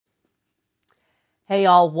Hey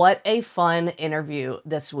y'all, what a fun interview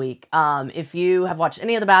this week. If you have watched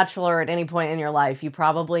any of The Bachelor at any point in your life, you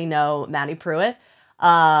probably know Madi Prewett.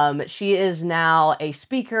 She is now a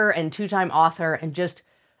speaker and two-time author and just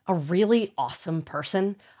a really awesome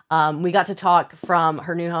person. We got to talk from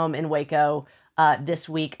her new home in Waco this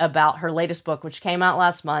week about her latest book, which came out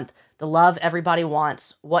last month, The Love Everybody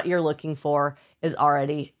Wants, What You're Looking For Is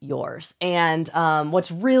Already Yours. And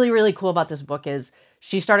what's really, really cool about this book is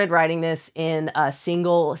she started writing this in a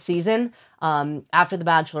single season. After The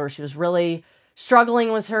Bachelor, she was really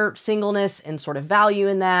struggling with her singleness and sort of value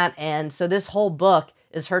in that. And so this whole book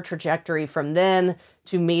is her trajectory from then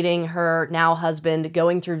to meeting her now husband,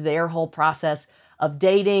 going through their whole process of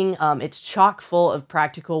dating. It's chock full of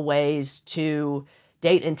practical ways to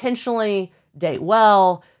date intentionally, date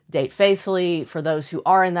well, date faithfully for those who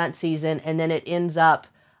are in that season. And then it ends up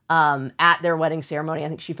at their wedding ceremony. I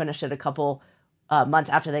think she finished it a couple months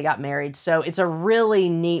after they got married. So it's a really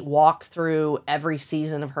neat walk through every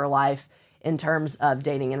season of her life in terms of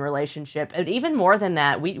dating and relationship. And even more than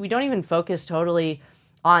that, we don't even focus totally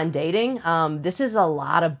on dating. This is a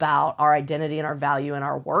lot about our identity and our value and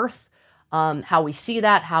our worth, how we see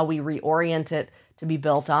that, how we reorient it to be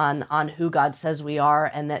built on who God says we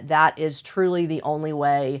are, and that is truly the only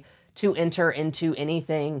way to enter into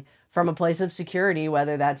anything from a place of security,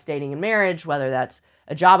 whether that's dating and marriage, whether that's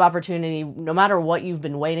a job opportunity, no matter what you've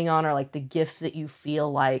been waiting on, or like the gift that you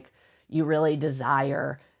feel like you really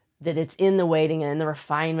desire, that it's in the waiting and in the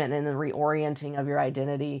refinement and the reorienting of your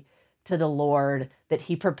identity to the Lord, that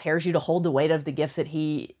he prepares you to hold the weight of the gift that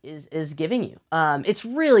he is giving you. It's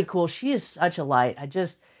really cool. She is such a light. I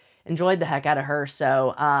just enjoyed the heck out of her.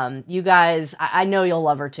 So you guys, I know you'll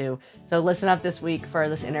love her too. So listen up this week for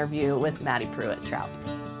this interview with Madi Prewett Troutt.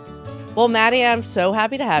 Well, Madi, I'm so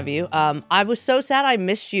happy to have you. I was so sad I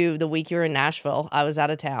missed you the week you were in Nashville. I was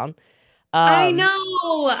out of town. I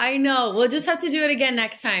know. We'll just have to do it again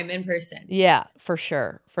next time in person. Yeah, for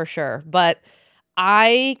sure. But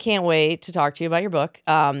I can't wait to talk to you about your book.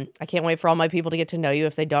 I can't wait for all my people to get to know you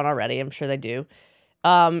if they don't already. I'm sure they do.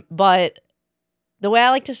 But the way I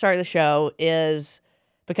like to start the show is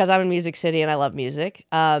because I'm in Music City and I love music.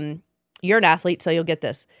 You're an athlete, so you'll get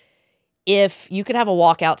this. If you could have a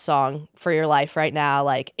walkout song for your life right now,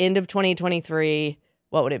 like end of 2023,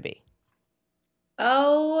 what would it be?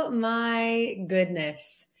 Oh my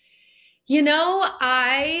goodness.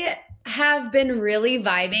 I have been really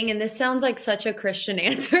vibing, and this sounds like such a Christian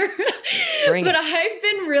answer, but I've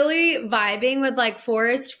been really vibing with like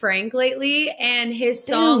Forrest Frank lately and his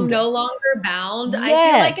song No Longer Bound. Yes. I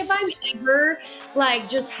feel like if I'm ever like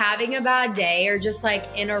just having a bad day or just like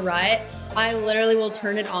in a rut, I literally will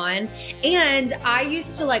turn it on. And I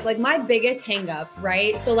used to like my biggest hang up,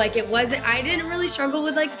 right? So like I didn't really struggle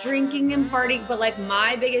with like drinking and partying, but like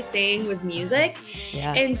my biggest thing was music.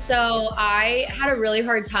 Yeah. And so I had a really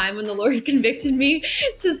hard time when the Lord convicted me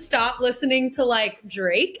to stop listening to like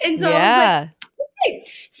Drake. And so I was like, okay,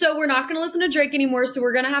 so we're not going to listen to Drake anymore. So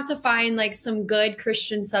we're going to have to find like some good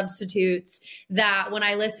Christian substitutes that when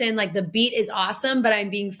I listen, like the beat is awesome, but I'm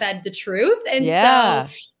being fed the truth. And so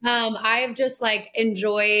I've just like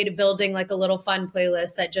enjoyed building like a little fun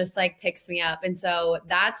playlist that just like picks me up. And so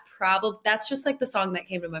that's just like the song that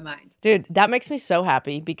came to my mind. Dude, that makes me so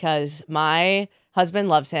happy because my husband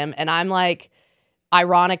loves him. And I'm like,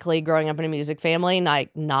 ironically, growing up in a music family,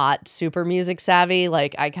 like not super music savvy,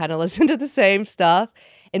 like I kind of listen to the same stuff.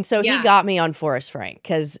 And so he got me on Forrest Frank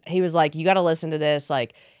because he was like, you got to listen to this.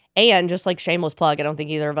 Like, and just like shameless plug, I don't think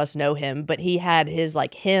either of us know him, but he had his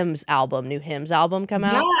like new hymns album come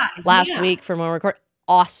out last week from when we record.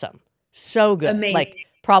 Awesome. So good. Amazing. Like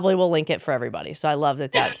probably will link it for everybody. So I love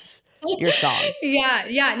that that's your song.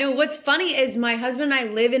 Yeah. No, what's funny is my husband and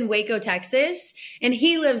I live in Waco, Texas, and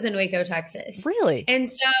he lives in Waco, Texas. Really? And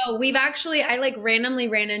so I like randomly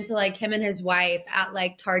ran into like him and his wife at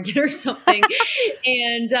like Target or something.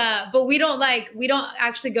 And, but we don't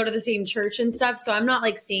actually go to the same church and stuff. So I'm not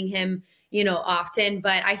like seeing him, often,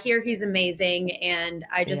 but I hear he's amazing. And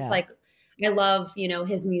I just I love,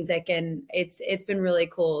 his music, and it's been really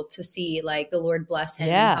cool to see like the Lord bless him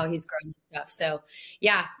and how he's grown and stuff. So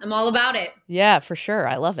yeah, I'm all about it. Yeah, for sure.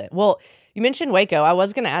 I love it. Well, you mentioned Waco. I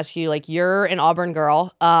was going to ask you, like, you're an Auburn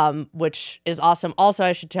girl, which is awesome. Also,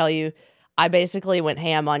 I should tell you, I basically went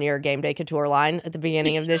ham on your Game Day Couture line at the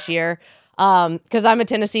beginning of this year because I'm a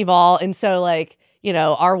Tennessee Vol. And so like,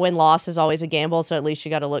 our win-loss is always a gamble, so at least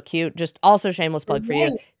you got to look cute. Just also shameless plug for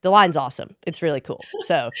you. The line's awesome. It's really cool.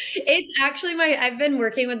 So it's actually I've been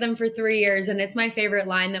working with them for 3 years, and it's my favorite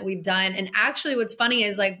line that we've done. And actually what's funny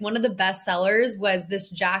is like one of the best sellers was this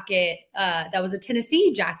jacket that was a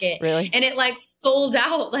Tennessee jacket. Really? And it like sold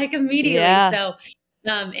out like immediately. Yeah. So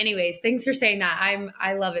Anyways, thanks for saying that.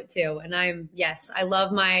 I love it too. And yes, I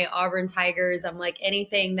love my Auburn Tigers. I'm like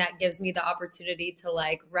anything that gives me the opportunity to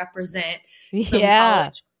like represent some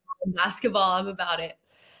college basketball. I'm about it.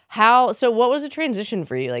 So what was the transition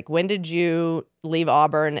for you? Like, when did you leave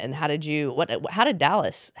Auburn, and how did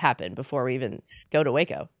Dallas happen before we even go to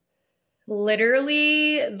Waco?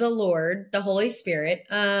 Literally the Lord, the Holy Spirit.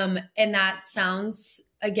 And that sounds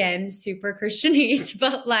again super Christianese,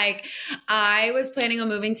 but like I was planning on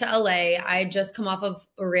moving to LA. I had just come off of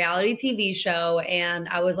a reality TV show and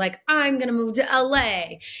I was like, I'm gonna move to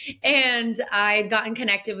LA. And I'd gotten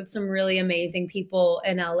connected with some really amazing people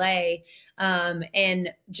in LA.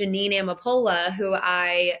 And Janine Amapola, who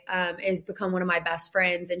is become one of my best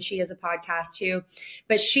friends, and she has a podcast too.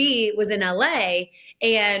 But she was in LA,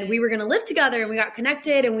 and we were going to live together, and we got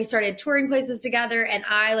connected, and we started touring places together. And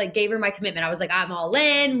I like gave her my commitment. I was like, I'm all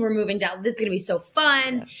in. We're moving down. This is going to be so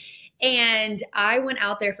fun. Yeah. And I went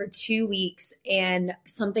out there for 2 weeks and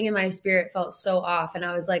something in my spirit felt so off. And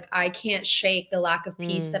I was like, I can't shake the lack of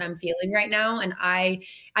peace that I'm feeling right now. And I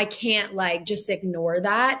can't like just ignore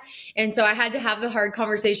that. And so I had to have the hard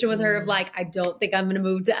conversation with her of like, I don't think I'm going to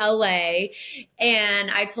move to LA. And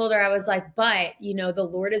I told her, I was like, but you know, the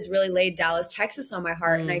Lord has really laid Dallas, Texas on my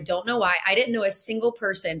heart. And I don't know why. I didn't know a single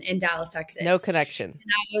person in Dallas, Texas. No connection. And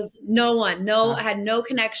I was I had no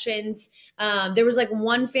connections. There was like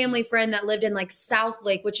one family friend that lived in like South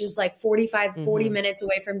Lake, which is like 40 minutes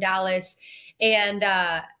away from Dallas. And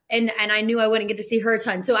I knew I wouldn't get to see her a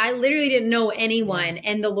ton. So I literally didn't know anyone.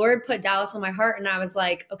 And the Lord put Dallas on my heart. And I was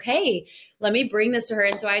like, okay, let me bring this to her.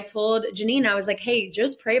 And so I told Janine, I was like, hey,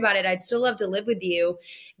 just pray about it. I'd still love to live with you.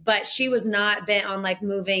 But she was not bent on like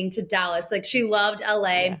moving to Dallas. Like she loved LA.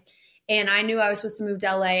 Yeah. And I knew I was supposed to move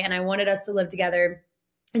to LA and I wanted us to live together.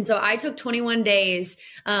 And so I took 21 days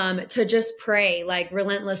to just pray like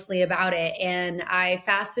relentlessly about it. And I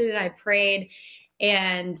fasted and I prayed.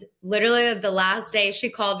 And literally the last day she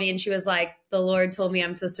called me and she was like, the Lord told me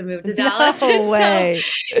I'm supposed to move to Dallas. No way.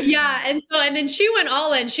 Yeah. And then she went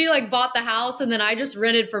all in. She like bought the house and then I just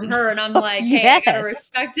rented from her. And I'm like, hey, I gotta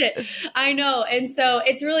respect it. I know. And so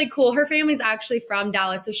it's really cool. Her family's actually from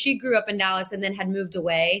Dallas. So she grew up in Dallas and then had moved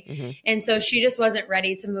away. And so she just wasn't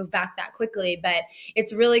ready to move back that quickly. But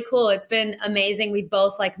it's really cool. It's been amazing. We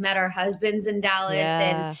both like met our husbands in Dallas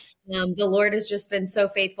and the Lord has just been so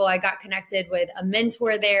faithful. I got connected with a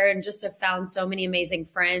mentor there and just have found so many amazing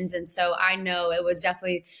friends. And so I know it was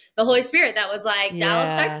definitely the Holy Spirit that was like,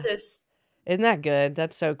 Dallas, Texas. Isn't that good?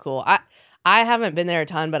 That's so cool. I haven't been there a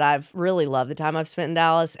ton, but I've really loved the time I've spent in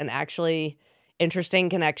Dallas. And actually, interesting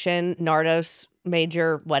connection, Nardos made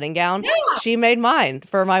your wedding gown. Yeah. She made mine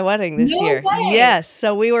for my wedding this year. Way. Yes.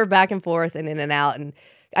 So we were back and forth and in and out. And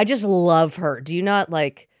I just love her. Do you not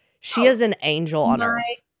like, she is an angel on earth.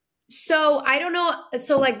 So I don't know.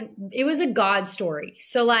 So like it was a God story.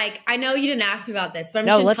 So like, I know you didn't ask me about this, but I'm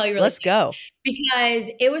just going to tell you really let's go. Because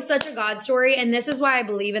it was such a God story. And this is why I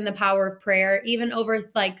believe in the power of prayer, even over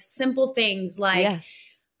like simple things like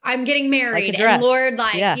I'm getting married and Lord,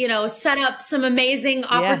 set up some amazing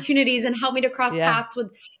opportunities and help me to cross paths with,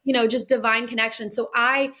 just divine connection. So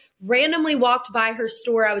I randomly walked by her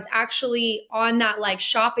store. I was actually on that like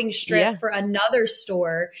shopping strip for another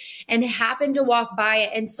store and happened to walk by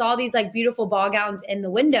it and saw these like beautiful ball gowns in the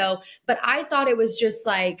window. But I thought it was just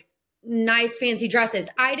like nice fancy dresses.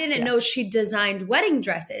 I didn't know she designed wedding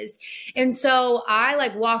dresses. And so I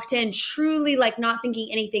like walked in truly like not thinking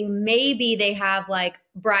anything. Maybe they have like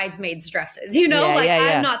bridesmaids dresses, I'm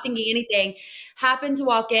not thinking anything. Happened to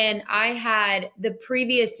walk in. I had the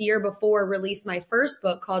previous year before released my first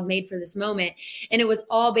book called Made for This Moment. And it was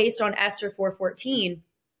all based on Esther 4:14.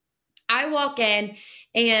 I walk in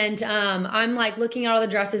and I'm like looking at all the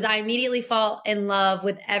dresses. I immediately fall in love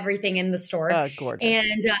with everything in the store. Oh, gorgeous.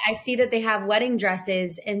 And I see that they have wedding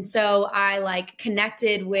dresses. And so I like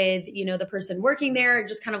connected with, the person working there,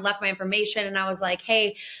 just kind of left my information. And I was like,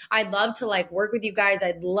 hey, I'd love to like work with you guys.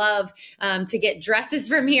 I'd love to get dresses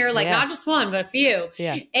from here. Like not just one, but a few.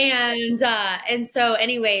 Yeah. And so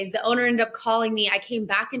anyways, the owner ended up calling me. I came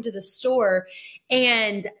back into the store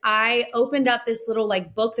and I opened up this little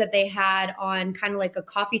like book that they had on kind of like a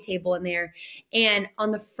coffee table in there. And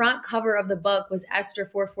on the front cover of the book was Esther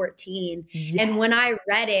 4:14. Yes. And when I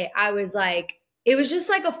read it, I was like, it was just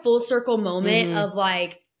like a full circle moment of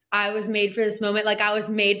like, I was made for this moment. Like I was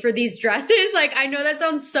made for these dresses. Like, I know that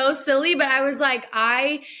sounds so silly, but I was like,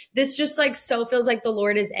 this just like so feels like the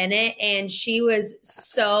Lord is in it. And she was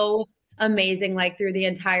so amazing, like through the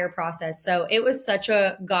entire process. So it was such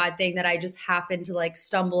a God thing that I just happened to like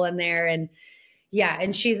stumble in there and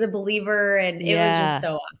she's a believer and it was just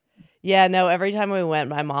so awesome. Yeah, no, every time we went,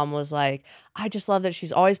 my mom was like, I just love that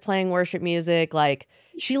she's always playing worship music. Like,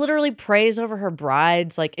 she literally prays over her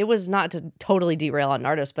brides. Like, it was not to totally derail on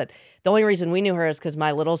Nardos, but the only reason we knew her is because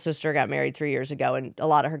my little sister got married 3 years ago, and a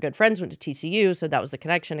lot of her good friends went to TCU, so that was the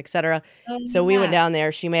connection, etc. Oh, So we went yeah. down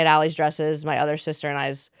there. She made Allie's dresses, my other sister and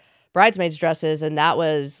I's bridesmaids' dresses, and that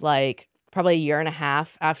was like probably a year and a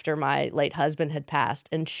half after my late husband had passed.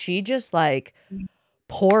 And she just like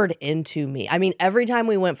poured into me. I mean, every time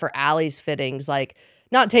we went for Allie's fittings, like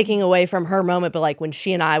not taking away from her moment, but like when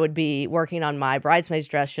she and I would be working on my bridesmaid's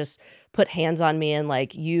dress, just put hands on me and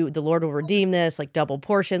like, the Lord will redeem this, like double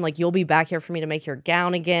portion, like you'll be back here for me to make your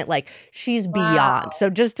gown again. Like she's beyond. Wow. So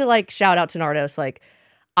just to like shout out to Nardos, like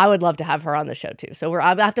I would love to have her on the show too. So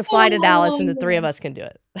I have to fly to Dallas and the three of us can do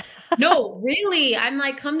it. No, really. I'm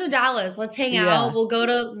like, come to Dallas. Let's hang Yeah. out. We'll go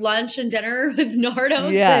to lunch and dinner with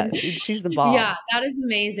Nardos. Yeah, And she's the bomb. yeah, that is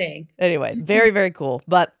amazing. Anyway, very, very cool.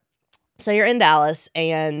 But so you're in Dallas,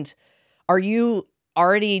 and are you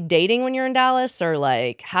already dating when you're in Dallas, or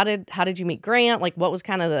like how did you meet Grant? Like what was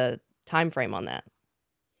kind of the time frame on that?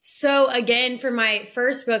 So again, for my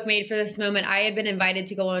first book, Made for This Moment, I had been invited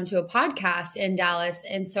to go on to a podcast in Dallas.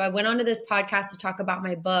 And so I went onto this podcast to talk about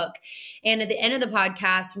my book. And at the end of the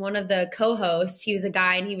podcast, one of the co-hosts, he was a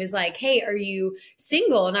guy, and he was like, hey, are you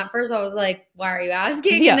single? And at first I was like, why are you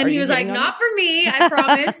asking? Yeah, and then are he you was like, hitting on not me? for me, I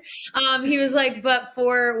promise. He was like, but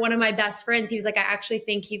for one of my best friends, he was like, I actually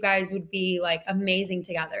think you guys would be like amazing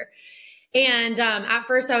together. And at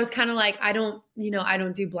first I was kind of like, I don't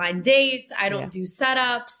do blind dates. I don't do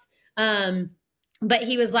setups. But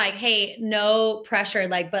he was like, hey, no pressure.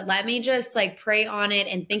 Like, but let me just like pray on it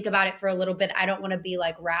and think about it for a little bit. I don't want to be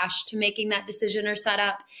like rash to making that decision or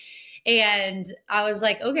setup. And I was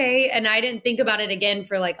like, okay. And I didn't think about it again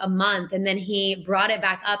for like a month. And then he brought it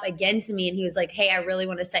back up again to me. And he was like, hey, I really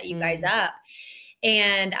want to set you guys up.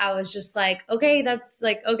 And I was just like, okay,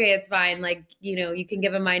 it's fine. Like, you can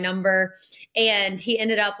give him my number. And he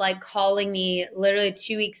ended up like calling me literally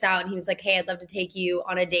 2 weeks out. And he was like, hey, I'd love to take you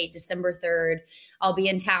on a date December 3rd. I'll be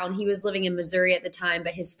in town. He was living in Missouri at the time,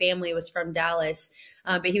 but his family was from Dallas.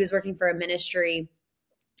 But he was working for a ministry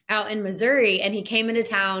out in Missouri, and he came into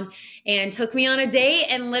town and took me on a date.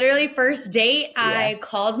 And literally first date, I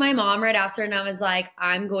called my mom right after, and I was like,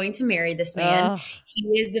 I'm going to marry this man.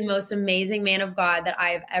 He is the most amazing man of God that I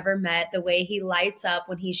have ever met. The way he lights up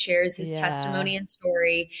when he shares his testimony and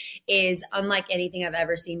story is unlike anything I've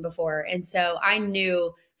ever seen before. And so I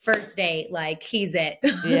knew first date, like he's it.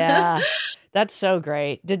 Yeah. That's so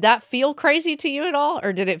great. Did that feel crazy to you at all?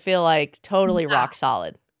 Or did it feel like totally rock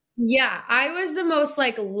solid? Yeah, I was the most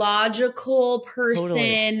like logical person.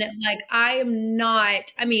 Totally. Like I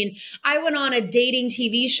went on a dating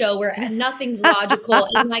TV show where nothing's logical.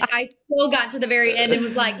 And like I still got to the very end and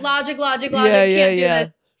was like, logic, can't do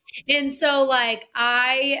this. And so like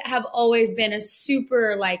I have always been a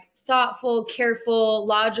super like thoughtful, careful,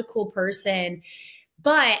 logical person.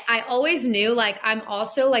 But I always knew like I'm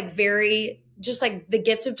also like very just like the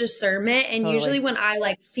gift of discernment. And usually when I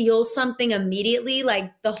like feel something immediately,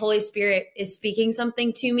 like the Holy Spirit is speaking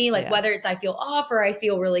something to me, like whether it's I feel off or I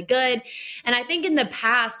feel really good. And I think in the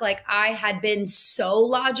past, like I had been so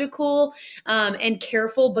logical and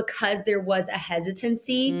careful because there was a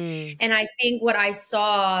hesitancy. And I think what I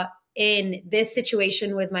saw in this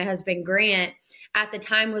situation with my husband, Grant, at the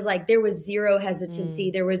time was like there was zero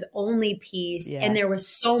hesitancy. There was only peace and there was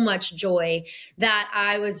so much joy that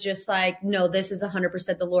I was just like, no, this is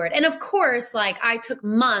 100% the Lord. And of course, like I took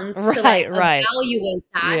months to like evaluate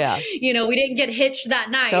that. We didn't get hitched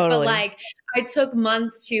that night, but like we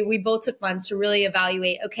both took months to really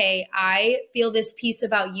evaluate, okay, I feel this piece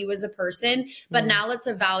about you as a person, but now let's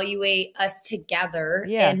evaluate us together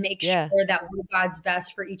and make sure that we're God's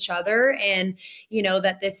best for each other. And,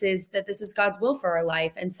 that this is God's will for our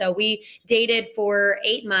life. And so we dated for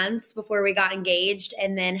 8 months before we got engaged,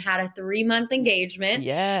 and then had a 3-month engagement.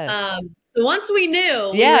 So once we knew,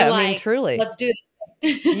 we were like, truly, let's do this.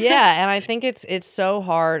 And I think it's so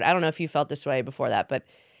hard. I don't know if you felt this way before that, but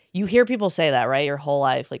you hear people say that, right? Your whole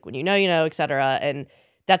life, like when you know, et cetera. And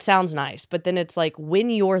that sounds nice. But then it's like when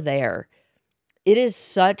you're there, it is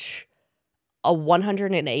such a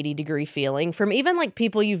 180-degree feeling from even like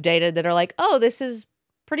people you've dated that are like, oh, this is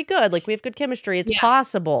pretty good. Like we have good chemistry. It's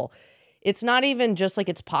possible. It's not even just like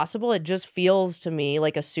it's possible. It just feels to me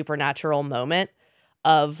like a supernatural moment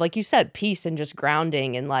of, like you said, peace and just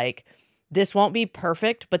grounding. And like, this won't be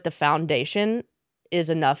perfect, but the foundation is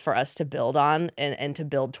enough for us to build on and to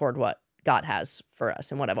build toward what God has for us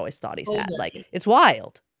and what I've always thought he's had. Like, it's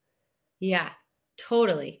wild. Yeah,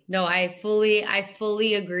 Totally. No, I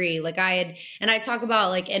fully agree. Like and I talk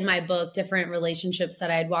about like in my book, different relationships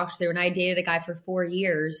that I had walked through, and I dated a guy for 4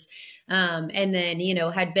 years. And then,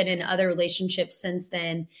 had been in other relationships since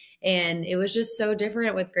then. And it was just so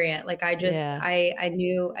different with Grant. Like Yeah. I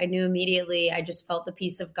knew immediately. I just felt the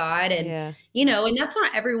peace of God. And, Yeah. and that's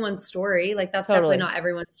not everyone's story. Like that's definitely Totally. not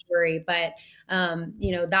everyone's story, but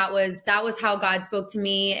that was how God spoke to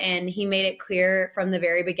me, and he made it clear from the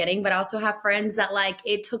very beginning. But I also have friends that like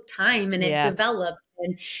it took time and it Yeah. developed.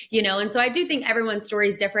 And, and so I do think everyone's story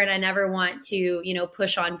is different. I never want to,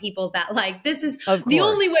 push on people that like, this is Of the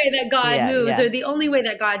only course. way that God Yeah. moves Yeah. or the only way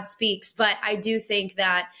that God speaks. But I do think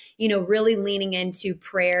that, really leaning into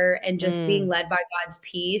prayer and just being led by God's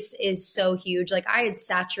peace is so huge. Like I had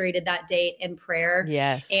saturated that date in prayer,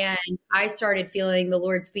 Yes. and I started feeling the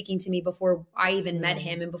Lord speaking to me before I even met Mm.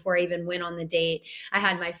 him and before I even went on the date. I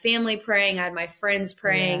had my family praying, I had my friends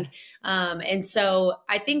praying. And so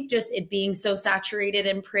I think just it being so saturated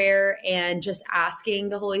in prayer and just asking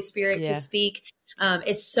the Holy Spirit to Yeah. speak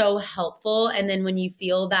is so helpful. And then when you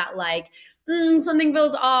feel that like, something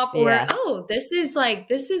feels off, or, Yeah. oh, this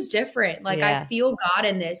is different. Like I Yeah. feel God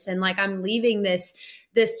in this, and like I'm leaving this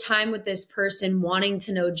time with this person wanting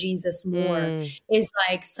to know Jesus more Mm. is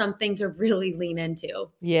like something to really lean into.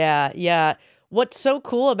 Yeah. Yeah. What's so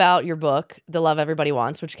cool about your book, The Love Everybody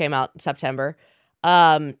Wants, which came out in September,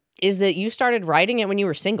 is that you started writing it when you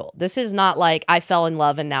were single. This is not like I fell in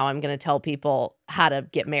love and now I'm going to tell people how to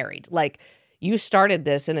get married. Like you started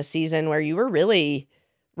this in a season where you were really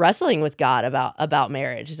wrestling with God about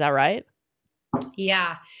marriage. Is that right?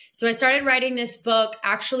 Yeah. So I started writing this book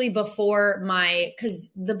actually before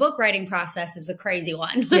because the book writing process is a crazy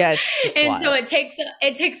one. Yeah, it's just And so wild.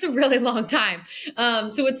 it takes a really long time.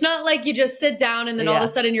 So it's not like you just sit down and then all of a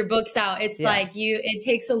Yeah. sudden your book's out. It's Yeah. like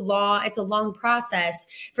it's a long process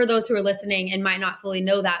for those who are listening and might not fully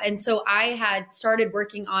know that. And so I had started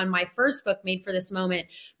working on my first book, Made for This Moment,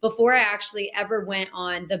 before I actually ever went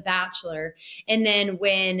on The Bachelor. And then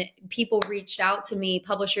when people reached out to me,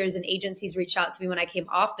 publishers and agencies reached out to me when I came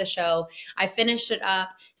off the show, I finished it up,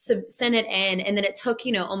 sent it in, and then it took,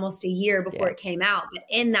 almost a year before Yeah. it came out. But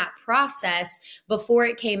in that process, before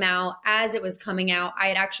it came out, as it was coming out, I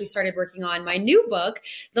had actually started working on my new book,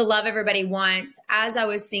 The Love Everybody Wants, as I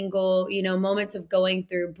was single, moments of going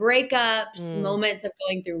through breakups, moments of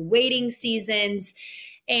going through waiting seasons.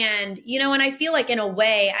 And, and I feel like in a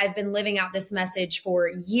way I've been living out this message for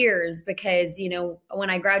years because, when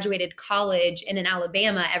I graduated college and in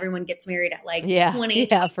Alabama, everyone gets married at like Yeah. 20,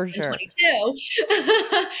 Yeah, for 21, sure.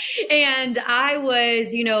 22. And I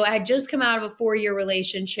was, I had just come out of a 4-year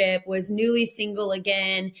relationship, was newly single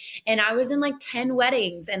again. And I was in like 10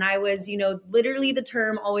 weddings, and I was, literally the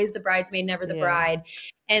term always the bridesmaid, never the Yeah. bride,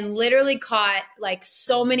 and literally caught like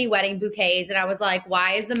so many wedding bouquets. And I was like,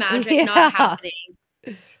 why is the magic not happening?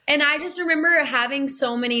 And I just remember having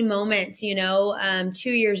so many moments, 2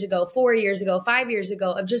 years ago, 4 years ago, 5 years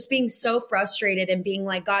ago, of just being so frustrated and being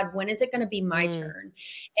like, God, when is it going to be my turn?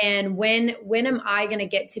 And when am I going to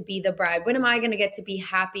get to be the bride? When am I going to get to be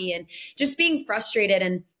happy? And just being frustrated.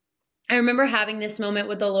 And I remember having this moment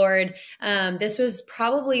with the Lord. This was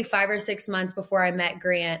probably 5 or 6 months before I met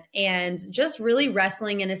Grant, and just really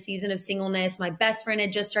wrestling in a season of singleness. My best friend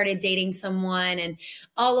had just started dating someone, and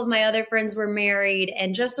all of my other friends were married,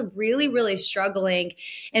 and just really, really struggling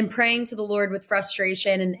and praying to the Lord with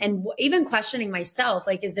frustration and even questioning myself.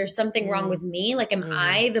 Like, is there something wrong with me? Like, am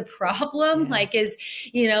I the problem? Yeah. Like, is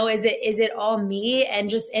it all me? And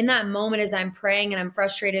just in that moment, as I'm praying and I'm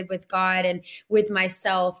frustrated with God and with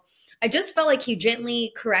myself, I just felt like he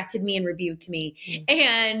gently corrected me and rebuked me.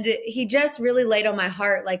 And he just really laid on my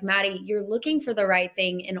heart, like, Maddie, you're looking for the right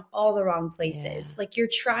thing in all the wrong places. Like, you're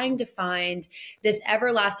trying to find this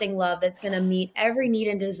everlasting love that's going to meet every need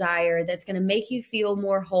and desire, that's going to make you feel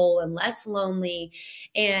more whole and less lonely.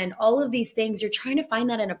 And all of these things, you're trying to find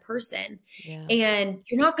that in a person. And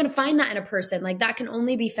you're not going to find that in a person. Like, that can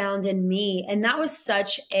only be found in me. And that was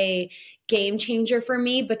such a game changer for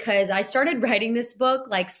me, because I started writing this book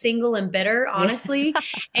like single and bitter, honestly,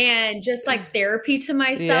 and just like therapy to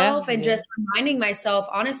myself, and just reminding myself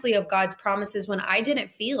honestly of God's promises when I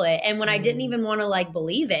didn't feel it and when I didn't even want to like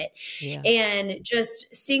believe it. And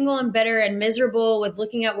just single and bitter and miserable with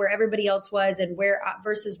looking at where everybody else was and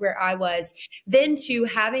versus where I was, then to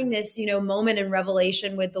having this, moment in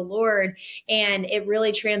revelation with the Lord, and it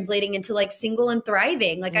really translating into like single and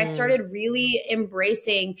thriving. Like I started really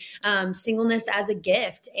embracing singleness as a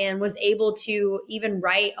gift, and was able to even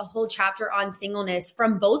write a whole chapter on singleness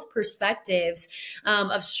from both perspectives,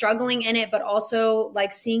 of struggling in it, but also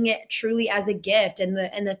like seeing it truly as a gift, and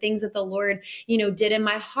the things that the Lord, did in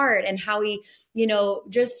my heart, and how he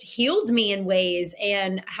just healed me in ways,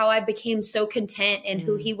 and how I became so content in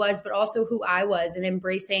who he was, but also who I was, and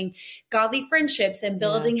embracing godly friendships and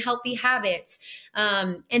building healthy habits.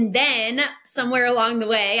 And then somewhere along the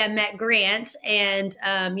way, I met Grant and,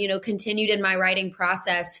 continued in my writing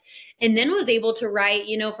process, and then was able to write,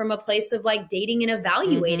 from a place of like dating and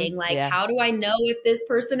evaluating, how do I know if this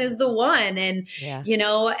person is the one? And,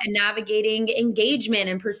 and navigating engagement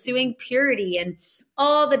and pursuing purity and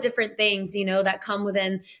all the different things, that come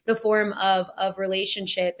within the form of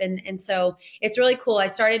relationship. And so it's really cool. I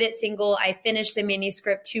started it single. I finished the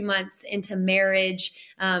manuscript 2 months into marriage.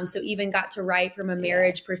 So even got to write from a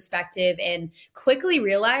marriage perspective, and quickly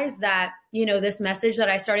realized that, this message that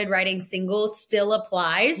I started writing single still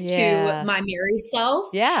applies to my married self.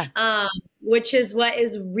 Which is what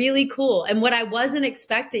is really cool, and what I wasn't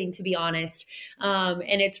expecting, to be honest.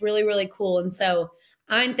 And it's really, really cool. And so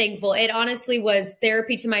I'm thankful. It honestly was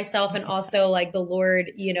therapy to myself, and also like the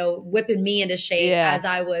Lord, whipping me into shape as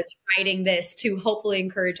I was writing this to hopefully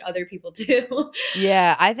encourage other people too.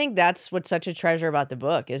 Yeah, I think that's what's such a treasure about the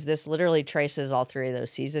book, is this literally traces all 3 of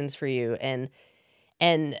those seasons for you.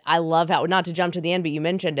 And I love how, not to jump to the end, but you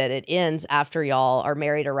mentioned it ends after y'all are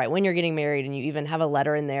married, or right when you're getting married, and you even have a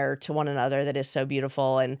letter in there to one another that is so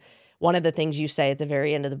beautiful. And one of the things you say at the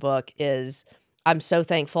very end of the book is, I'm so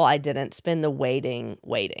thankful I didn't spend the waiting.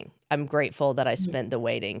 I'm grateful that I spent the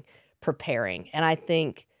waiting preparing. And I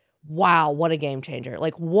think, wow, what a game changer.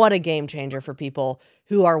 Like, what a game changer for people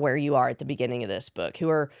who are where you are at the beginning of this book, who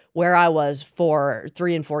are where I was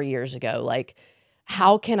 3 and 4 years ago. Like,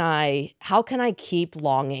 how can I keep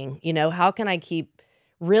longing? How can I keep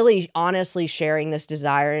really honestly sharing this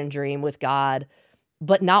desire and dream with God,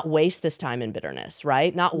 but not waste this time in bitterness,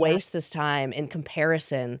 right? Not waste this time in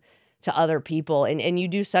comparison to other people. And you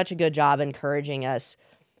do such a good job encouraging us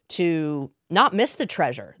to not miss the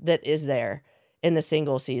treasure that is there in the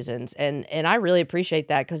single seasons. And I really appreciate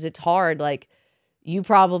that, because it's hard. Like, you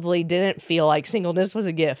probably didn't feel like singleness was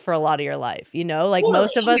a gift for a lot of your life,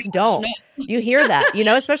 most of us don't. You hear that,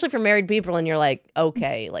 especially for married people, and you're like,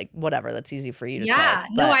 okay, like, whatever, that's easy for you to say.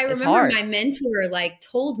 No, I remember my mentor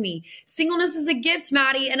told me singleness is a gift,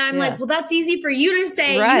 Maddie. And I'm like, well, that's easy for you to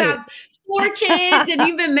say. Right. You have 4 kids and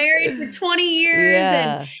you've been married for 20 years.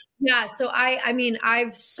 And so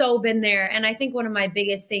I've so been there. And I think one of my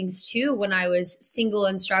biggest things too, when I was single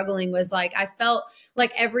and struggling, was like, I felt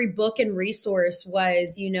like every book and resource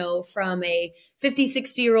was, from a 50,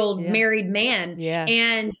 60-year-old married man.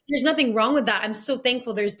 And there's nothing wrong with that. I'm so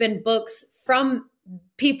thankful there's been books from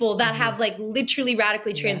people that have like literally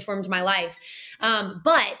radically transformed my life.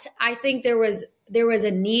 But I think there was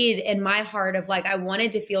a need in my heart of like, I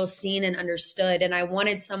wanted to feel seen and understood. And I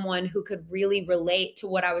wanted someone who could really relate to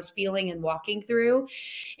what I was feeling and walking through.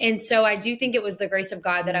 And so I do think it was the grace of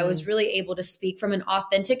God that I was really able to speak from an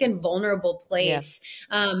authentic and vulnerable place,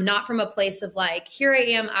 not from a place of like, here I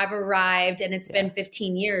am, I've arrived and it's been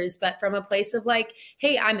 15 years, but from a place of like,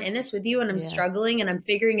 hey, I'm in this with you and I'm struggling and I'm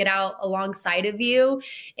figuring it out alongside of you.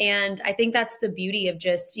 And I think that's the beauty of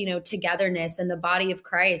just, togetherness, and the body of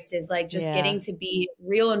Christ is like just getting to be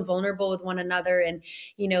real and vulnerable with one another, and,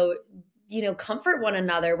 comfort one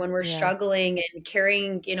another when we're struggling and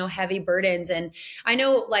carrying, heavy burdens. And I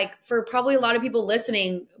know, like, for probably a lot of people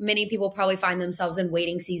listening, many people probably find themselves in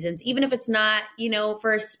waiting seasons, even if it's not,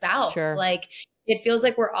 for a spouse. Like, it feels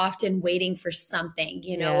like we're often waiting for something,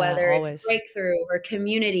 whether it's breakthrough or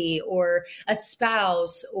community or a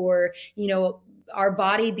spouse or, our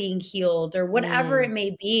body being healed or whatever it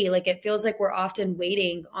may be. Like, it feels like we're often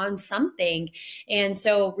waiting on something. And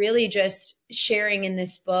so really just sharing in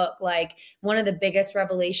this book, like, one of the biggest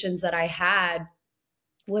revelations that I had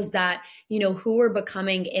was that, who we're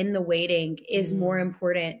becoming in the waiting is more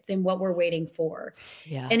important than what we're waiting for.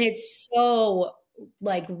 And it's so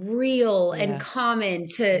like real and common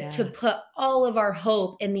to put all of our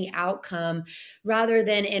hope in the outcome rather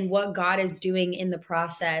than in what God is doing in the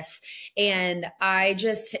process. And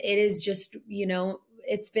it is just,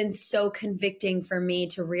 it's been so convicting for me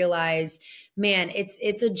to realize, man,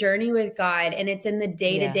 it's a journey with God, and it's in the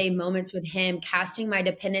day-to-day moments with him, casting my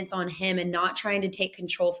dependence on him and not trying to take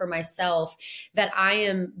control for myself, that I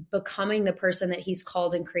am becoming the person that he's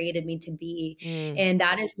called and created me to be. And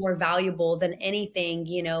that is more valuable than anything,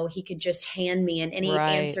 he could just hand me, and any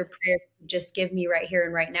answer prayer just give me right here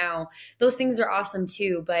and right now. Those things are awesome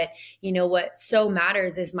too. But what so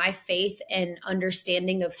matters is my faith and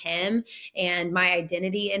understanding of him and my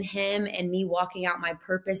identity in him, and me walking out my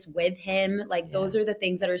purpose with him him. Like those are the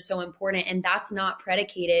things that are so important. And that's not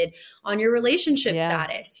predicated on your relationship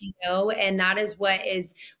status, you know? And that is what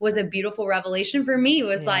was a beautiful revelation for me,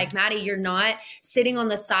 was like, Maddie, you're not sitting on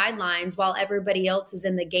the sidelines while everybody else is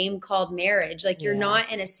in the game called marriage. Like you're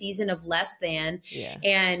not in a season of less than,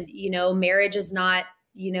 and, you know, marriage is not,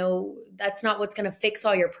 you know, that's not what's going to fix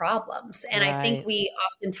all your problems. And I think we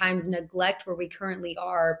oftentimes neglect where we currently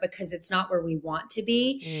are because it's not where we want to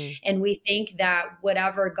be. And we think that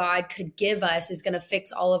whatever God could give us is going to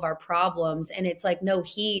fix all of our problems. And it's like, no,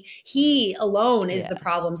 he alone is the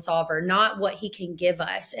problem solver, not what he can give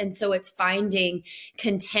us. And so it's finding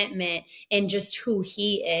contentment in just who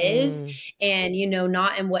he is and, you know,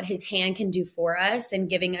 not in what his hand can do for us and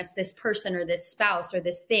giving us this person or this spouse or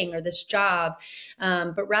this thing or this job.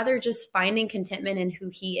 But rather just finding contentment in who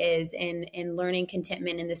he is and learning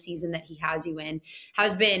contentment in the season that he has you in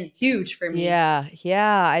has been huge for me.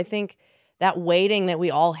 Yeah. I think that waiting that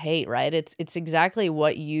we all hate, right? It's exactly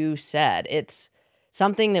what you said. It's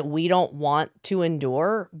something that we don't want to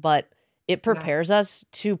endure, but it prepares us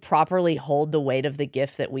to properly hold the weight of the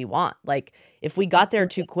gift that we want. Like if we got there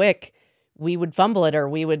too quick, we would fumble it, or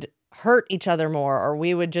we would hurt each other more, or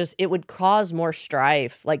it would cause more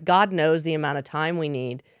strife. Like God knows the amount of time we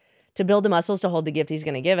need to build the muscles to hold the gift he's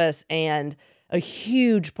going to give us. And a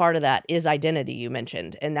huge part of that is identity, you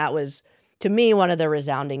mentioned. And that was, to me, one of the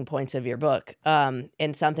resounding points of your book. And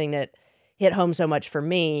something that hit home so much for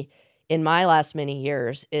me in my last many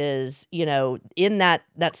years is, you know, in that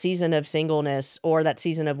season of singleness or that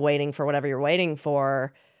season of waiting for whatever you're waiting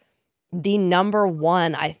for, the number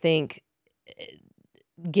one, I think,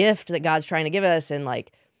 gift that God's trying to give us and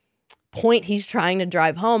like point he's trying to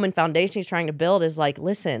drive home and foundation he's trying to build is like,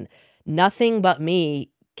 listen, nothing but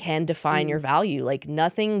me can define your value. Like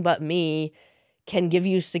nothing but me can give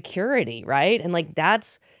you security, right? And like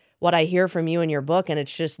that's what I hear from you in your book. And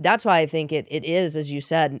it's just, that's why I think it is, as you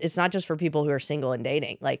said, it's not just for people who are single and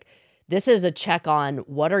dating. Like this is a check on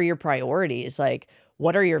what are your priorities? Like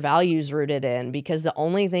what are your values rooted in? Because the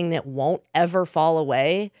only thing that won't ever fall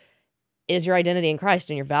away is your identity in Christ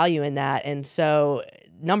and your value in that. And so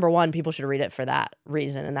number one, people should read it for that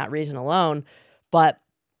reason and that reason alone. But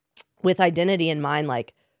with identity in mind,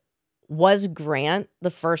 like was Grant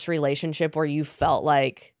the first relationship where you felt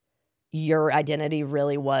like your identity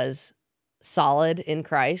really was solid in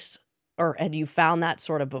Christ, or had you found that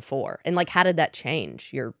sort of before? And like, how did that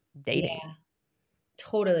change your dating? Yeah.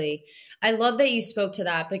 Totally. I love that you spoke to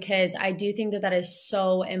that because I do think that is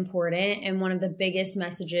so important. And one of the biggest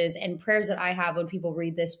messages and prayers that I have when people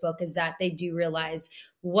read this book is that they do realize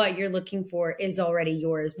what you're looking for is already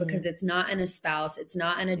yours, because it's not in a spouse, it's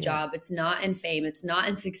not in a job, it's not in fame, it's not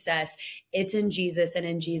in success, it's in Jesus and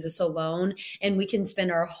in Jesus alone. And we can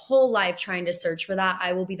spend our whole life trying to search for that.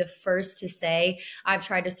 I will be the first to say I've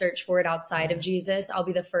tried to search for it outside of Jesus. I'll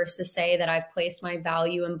be the first to say that I've placed my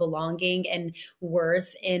value and belonging and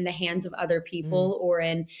worth in the hands of other people or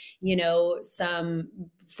in, you know, some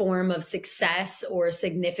form of success or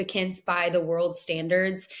significance by the world's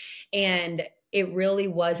standards. And it really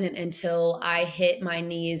wasn't until I hit my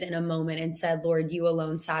knees in a moment and said, Lord, you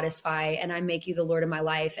alone satisfy, and I make you the Lord of my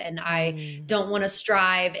life. And I don't want to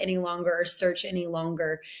strive any longer or search any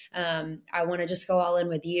longer. I want to just go all in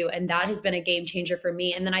with you. And that has been a game changer for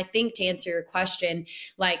me. And then I think, to answer your question,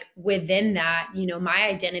 like within that, you know, my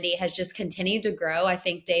identity has just continued to grow, I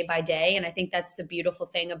think, day by day. And I think that's the beautiful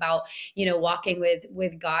thing about, you know, walking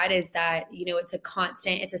with God, is that, you know, it's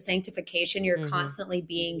a sanctification. You're constantly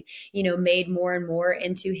being, you know, made more and more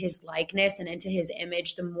into his likeness and into his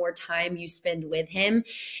image the more time you spend with him.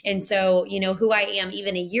 And so, you know, who I am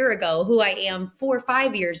even a year ago, who I am 4 or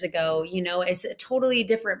 5 years ago, you know, is a totally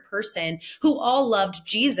different person who all loved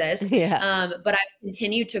Jesus. But I've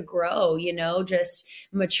continued to grow, you know, just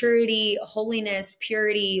maturity, holiness,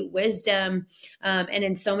 purity, wisdom, and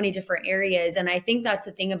in so many different areas. And I think that's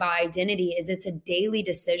the thing about identity, is it's a daily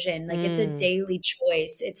decision. Like it's a daily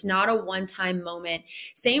choice. It's not a one-time moment.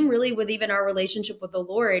 Same really with even our relationship with the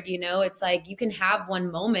Lord. You know, it's like you can have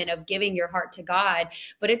one moment of giving your heart to God,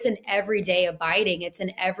 but it's an everyday abiding. It's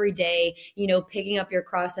an everyday, you know, picking up your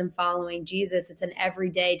cross and following Jesus. It's an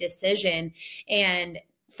everyday decision. And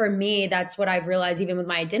for me, that's what I've realized even with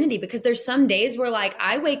my identity, because there's some days where like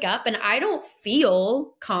I wake up and I don't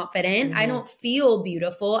feel confident. I don't feel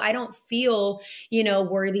beautiful. I don't feel, you know,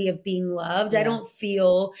 worthy of being loved. I don't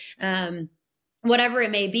feel, whatever it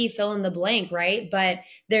may be, fill in the blank, right? But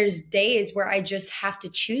there's days where I just have to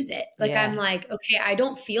choose it. Like I'm like, okay, I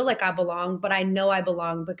don't feel like I belong, but I know I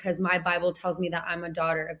belong because my Bible tells me that I'm a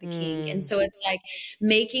daughter of the King. And so it's like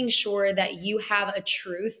making sure that you have a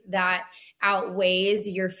truth that outweighs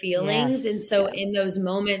your feelings. Yes. And so in those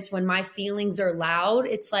moments when my feelings are loud,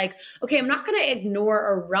 it's like, okay, I'm not going to ignore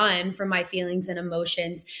or run from my feelings and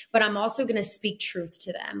emotions, but I'm also going to speak truth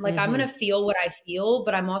to them. Like, I'm going to feel what I feel,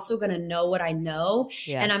 but I'm also going to know what I know.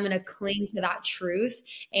 Yeah. And I'm going to cling to that truth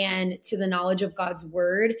and to the knowledge of God's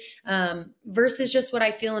word, versus just what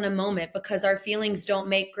I feel in a moment, because our feelings don't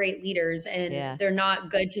make great leaders, and they're not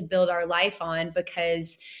good to build our life on,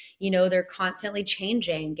 because they're constantly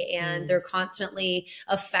changing, and they're constantly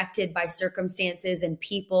affected by circumstances and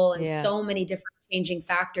people and so many different changing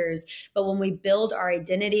factors. But when we build our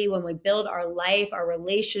identity, when we build our life, our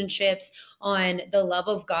relationships on the love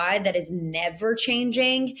of God that is never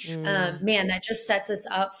changing, man, that just sets us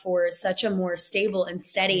up for such a more stable and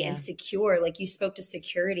steady and secure. Like, you spoke to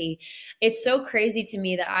security. It's so crazy to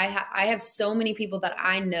me that I have so many people that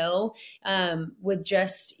I know, with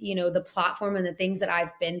just, the platform and the things that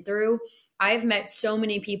I've been through. I've met so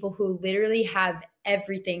many people who literally have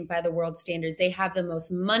everything by the world standards. They have the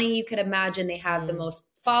most money you could imagine. They have the most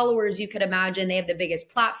followers you could imagine. They have the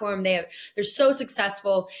biggest platform. They're so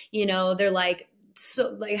successful. They're like,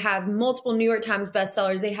 so they have multiple New York Times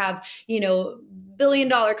bestsellers. They have,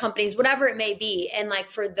 billion-dollar companies, whatever it may be. And like,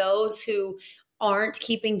 for those who aren't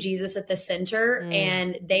keeping Jesus at the center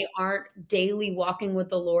and they aren't daily walking with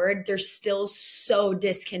the Lord, they're still so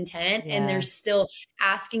discontent and they're still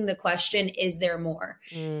asking the question, is there more?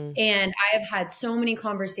 And I have had so many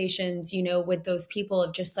conversations, with those people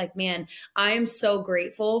of just like, man, I am so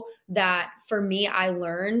grateful that for me, I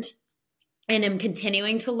learned and am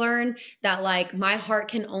continuing to learn that like my heart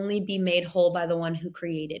can only be made whole by the one who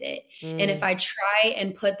created it. And if I try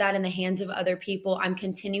and put that in the hands of other people, I'm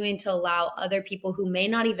continuing to allow other people who may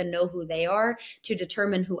not even know who they are to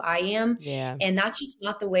determine who I am. And that's just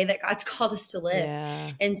not the way that God's called us to live.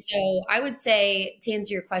 And so I would say, to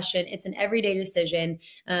answer your question, it's an everyday decision.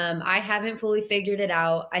 I haven't fully figured it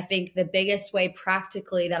out. I think the biggest way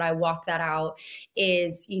practically that I walk that out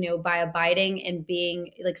is, by abiding and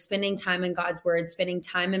being like spending time in God's word, spending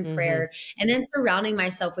time in prayer, and then surrounding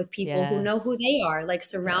myself with people who know who they are, like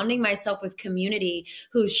surrounding myself with community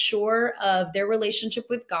who's sure of their relationship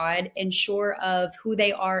with God and sure of who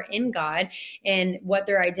they are in God and what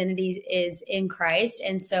their identity is in Christ.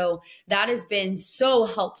 And so that has been so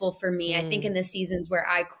helpful for me. I think in the seasons where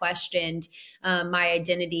I questioned my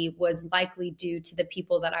identity was likely due to the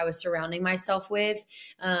people that I was surrounding myself with,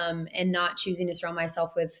 and not choosing to surround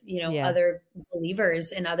myself with, other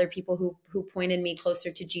believers and other people who pointed me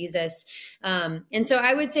closer to Jesus. And so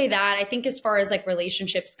I would say that I think as far as like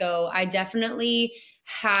relationships go, I definitely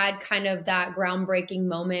had kind of that groundbreaking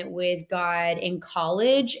moment with God in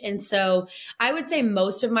college. And so I would say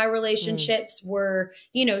most of my relationships were,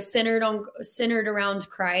 centered around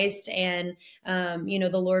Christ, and,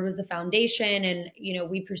 the Lord was the foundation, and,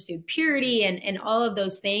 we pursued purity and all of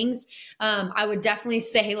those things. I would definitely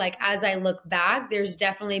say, like, as I look back, there's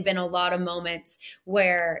definitely been a lot of moments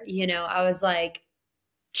where, I was like,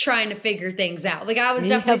 trying to figure things out. Like, I was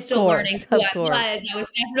definitely still learning who I was. I was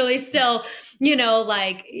definitely still,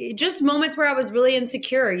 like just moments where I was really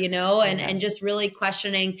insecure, and just really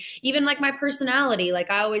questioning even like my personality. Like,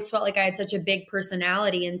 I always felt like I had such a big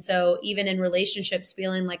personality. And so even in relationships,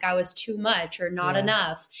 feeling like I was too much or not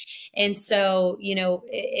enough. And so,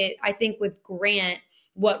 I think with Grant,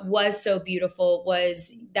 what was so beautiful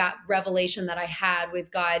was that revelation that I had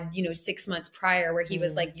with God, 6 months prior, where he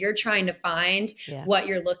was like, you're trying to find what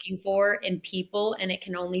you're looking for in people, and it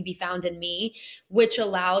can only be found in me, which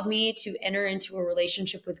allowed me to enter into a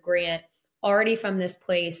relationship with Grant already from this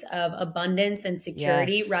place of abundance and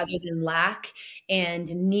security rather than lack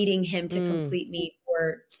and needing him to complete me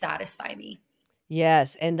or satisfy me.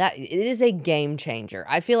 Yes. And that it is a game changer.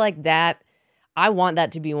 I feel like that I want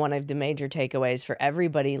that to be one of the major takeaways for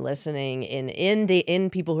everybody listening in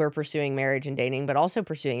people who are pursuing marriage and dating, but also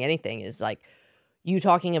pursuing anything, is like you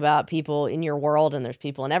talking about people in your world, and there's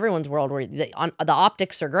people in everyone's world where the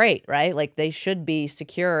optics are great, right? Like, they should be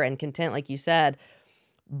secure and content, like you said,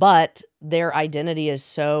 but their identity is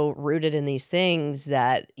so rooted in these things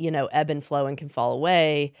that, ebb and flow and can fall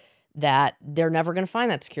away, that they're never going to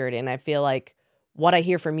find that security. And I feel like what I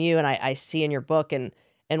hear from you and I see in your book and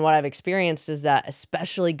what I've experienced is that,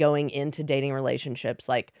 especially going into dating relationships,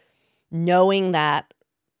 like knowing that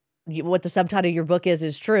what the subtitle of your book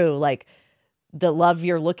is true, like the love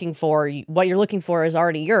you're looking for, what you're looking for is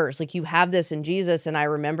already yours. Like, you have this in Jesus. And I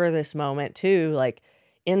remember this moment too, like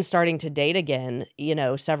in starting to date again,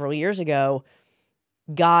 several years ago,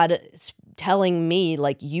 God telling me,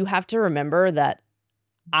 like, you have to remember that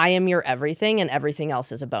I am your everything and everything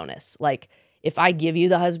else is a bonus. Like, if I give you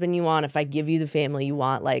the husband you want, if I give you the family you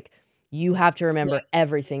want, like, you have to remember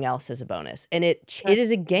everything else is a bonus. And it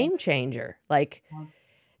is a game changer. Like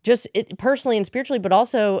just it personally and spiritually, but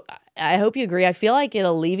also I hope you agree. I feel like it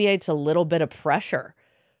alleviates a little bit of pressure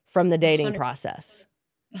from the dating process.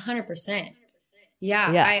 100%.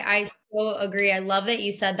 Yeah, Yeah. I so agree. I love that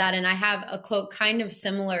you said that. And I have a quote kind of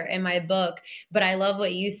similar in my book, but I love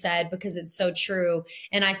what you said because it's so true.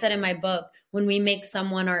 And I said in my book, when we make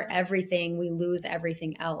someone our everything, we lose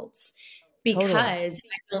everything else. Totally. Because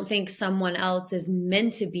I don't think someone else is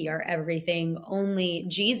meant to be our everything, only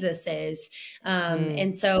Jesus is.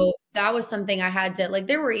 And so that was something I had to, like,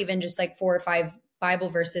 there were even just like 4 or 5 Bible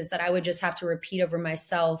verses that I would just have to repeat over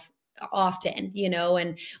myself often, you know,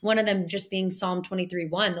 and one of them just being Psalm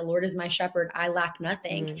 23:1, the Lord is my shepherd, I lack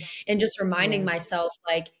nothing. And just reminding myself,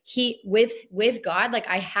 like, he with God, like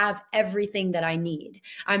I have everything that I need.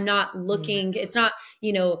 I'm not looking, it's not,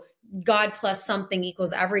 you know, God plus something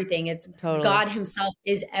equals everything. It's Totally. God himself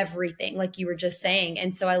is everything, like you were just saying.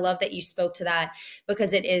 And so I love that you spoke to that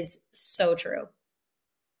because it is so true.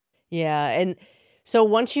 Yeah. And so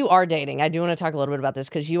once you are dating, I do want to talk a little bit about this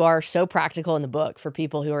because you are so practical in the book for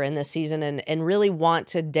people who are in this season and really want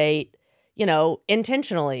to date, you know,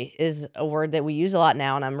 intentionally is a word that we use a lot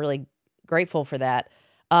now. And I'm really grateful for that.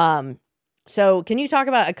 So can you talk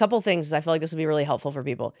about a couple things? I feel like this would be really helpful for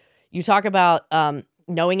people. You talk about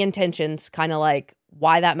knowing intentions, kind of like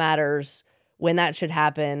why that matters, when that should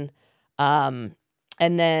happen, and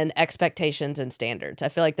then expectations and standards. I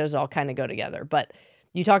feel like those all kind of go together. But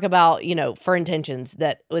you talk about, you know, for intentions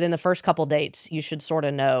that within the first couple dates, you should sort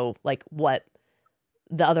of know like what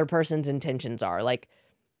the other person's intentions are. Like,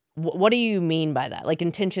 what do you mean by that? Like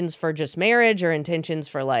intentions for just marriage or intentions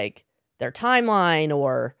for like their timeline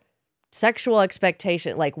or sexual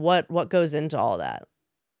expectation? Like what goes into all that?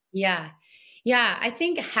 Yeah. Yeah, I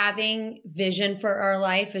think having vision for our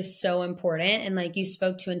life is so important. And like you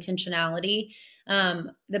spoke to intentionality,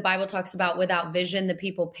 the Bible talks about without vision, the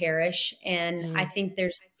people perish. And I think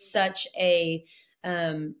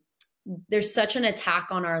um, there's such an attack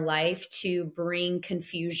on our life to bring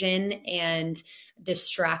confusion and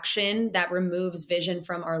distraction that removes vision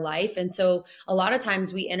from our life. And so a lot of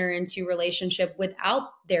times we enter into relationship without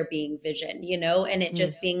there being vision, you know, and it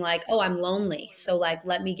just being like, oh, I'm lonely. So like,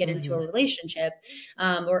 let me get into a relationship.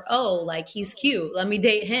 Or, oh, like he's cute. Let me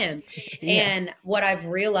date him. Yeah. And what I've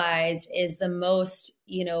realized is the most,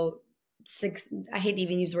 you know, I hate to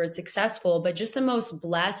even use the word successful, but just the most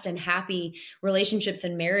blessed and happy relationships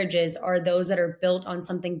and marriages are those that are built on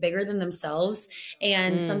something bigger than themselves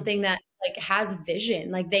and something that like has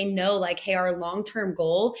vision. Like they know like, hey, our long-term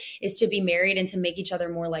goal is to be married and to make each other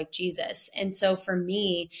more like Jesus. And so for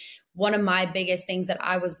me, one of my biggest things that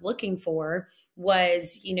I was looking for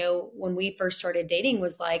was, you know, when we first started dating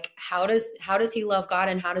was like, how does he love God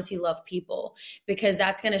and how does he love people? Because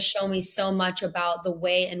that's going to show me so much about the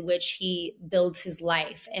way in which he builds his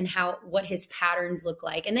life and what his patterns look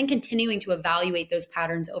like. And then continuing to evaluate those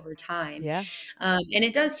patterns over time. Yeah. And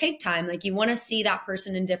it does take time. Like you want to see that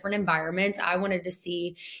person in different environments. I wanted to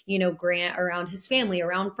see, you know, Grant around his family,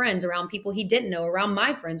 around friends, around people he didn't know, around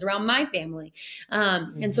my friends, around my family.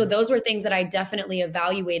 And so those were things that I definitely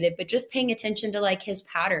evaluated, but just paying attention to like his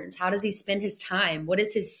patterns. How does he spend his time? What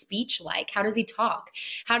is his speech like? How does he talk?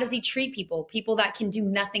 How does he treat people that can do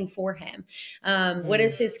nothing for him? What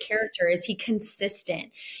is his character? Is he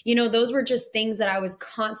consistent? You know, those were just things that I was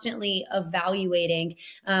constantly evaluating,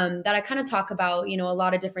 that I kind of talk about, you know, a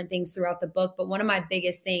lot of different things throughout the book. But one of my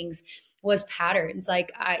biggest things was patterns.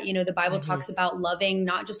 Like, you know, the Bible talks about loving,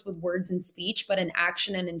 not just with words and speech, but in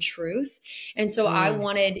action and in truth. And so I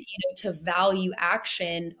wanted, you know, to value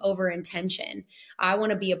action over intention. I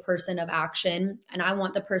want to be a person of action, and I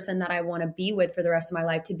want the person that I want to be with for the rest of my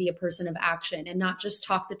life to be a person of action and not just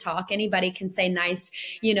talk the talk. Anybody can say nice,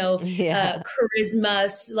 you know,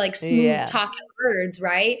 charisma, like smooth talking words,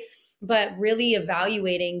 right? But really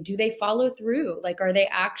evaluating, do they follow through? Like, are they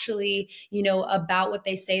actually, you know, about what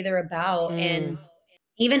they say they're about? And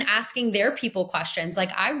even asking their people questions. Like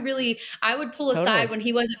I would pull aside when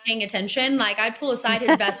he wasn't paying attention. Like I'd pull aside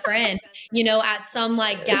his best friend, you know, at some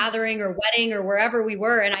like gathering or wedding or wherever we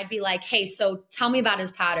were. And I'd be like, hey, so tell me about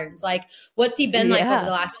his patterns. Like what's he been like over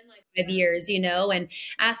the last 5 years, you know, and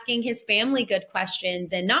asking his family good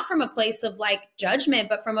questions, and not from a place of like judgment,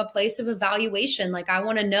 but from a place of evaluation. Like, I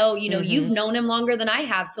want to know, you know, you've known him longer than I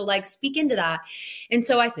have. So like speak into that. And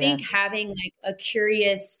so I think having like a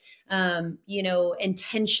curious,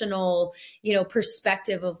 intentional,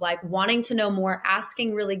 perspective of like wanting to know more,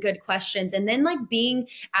 asking really good questions, and then like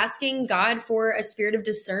asking God for a spirit of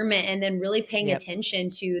discernment, and then really paying attention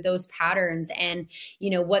to those patterns and,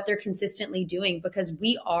 what they're consistently doing, because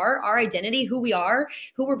our identity, who we are,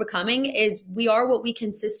 who we're becoming is we are what we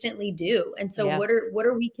consistently do. And so what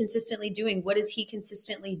are we consistently doing? What is he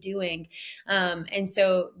consistently doing? And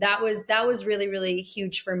so that was really, really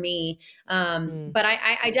huge for me. But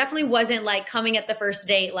I definitely wasn't like coming at the first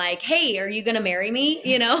date like, hey, are you going to marry me?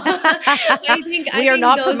 I think we are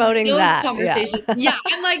not promoting those that conversations. Yeah.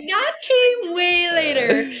 I'm like, that came way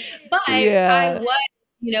later, but I was,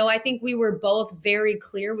 I think we were both very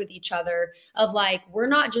clear with each other of like, we're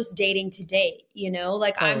not just dating to date,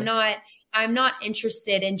 like totally. I'm not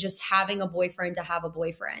interested in just having a boyfriend to have a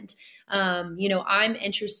boyfriend. I'm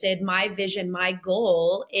interested, my vision, my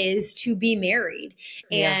goal is to be married,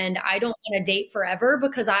 and I don't want to date forever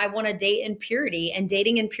because I want to date in purity, and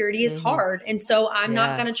dating in purity is hard. And so I'm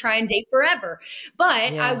not going to try and date forever, but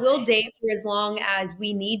I will date for as long as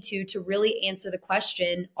we need to really answer the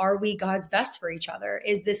question, are we God's best for each other?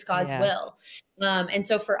 Is this God's will? And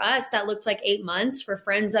so for us, that looked like 8 months. For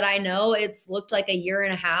friends that I know, it's looked like a year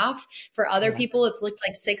and a half. For other people, it's looked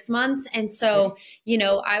like 6 months. And so,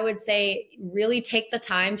 I would say really take the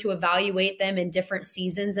time to evaluate them in different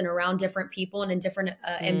seasons and around different people and in different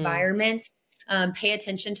environments. Pay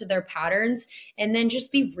attention to their patterns, and then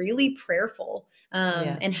just be really prayerful.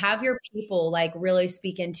 And have your people like really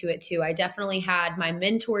speak into it too. I definitely had my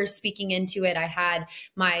mentors speaking into it. I had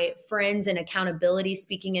my friends and accountability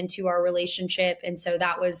speaking into our relationship. And so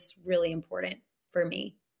that was really important for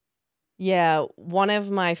me. Yeah. One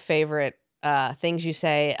of my favorite things you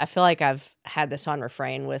say, I feel like I've had this on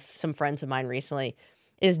refrain with some friends of mine recently,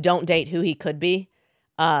 is don't date who he could be.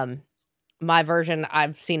 My version,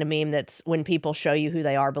 I've seen a meme that's when people show you who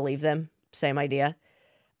they are, believe them. Same idea.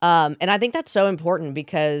 And I think that's so important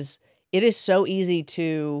because it is so easy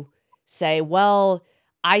to say, well,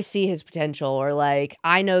 I see his potential, or like,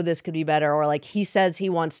 I know this could be better, or like, he says he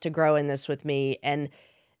wants to grow in this with me. And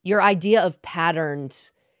your idea of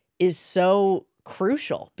patterns is so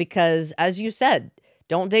crucial because, as you said,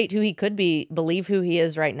 don't date who he could be, believe who he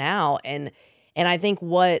is right now. And I think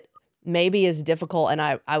what maybe is difficult, and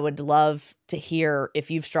I would love to hear if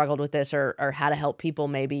you've struggled with this or how to help people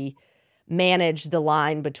maybe manage the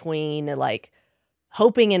line between like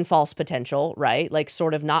hoping in false potential, right? Like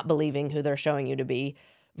sort of not believing who they're showing you to be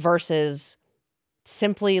versus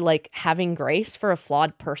simply like having grace for a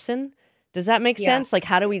flawed person. Does that make sense? Like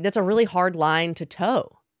that's a really hard line to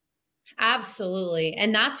toe. Absolutely.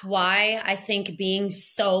 And that's why I think being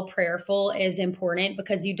so prayerful is important,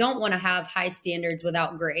 because you don't want to have high standards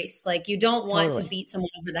without grace. Like you don't want to beat someone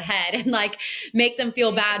over the head and like make them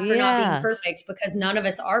feel bad for not being perfect, because none of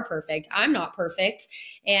us are perfect. I'm not perfect.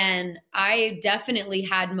 And I definitely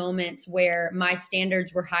had moments where my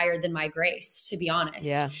standards were higher than my grace, to be honest.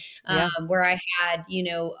 Where I had,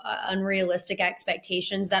 unrealistic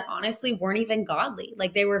expectations that honestly weren't even godly.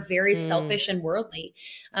 Like they were very selfish and worldly.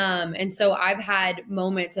 And so I've had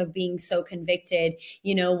moments of being so convicted,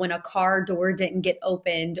 when a car door didn't get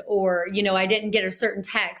opened, or, I didn't get a certain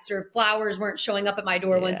text, or flowers weren't showing up at my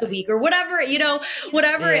door once a week, or whatever,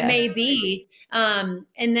 whatever it may be. And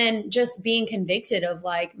then just being convicted of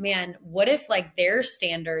like, man, what if like their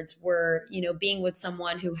standards were, being with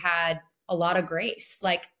someone who had a lot of grace?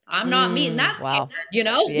 Like I'm not meeting that standard,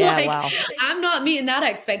 I'm not meeting that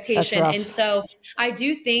expectation. And so I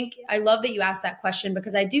do think, I love that you asked that question,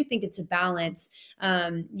 because I do think it's a balance,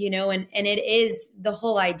 and it is the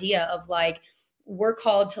whole idea of like, we're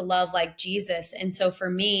called to love like Jesus. And so for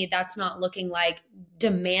me, that's not looking like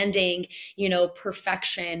demanding,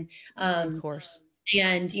 perfection. Of course.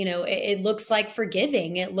 And, it looks like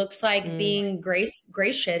forgiving. It looks like being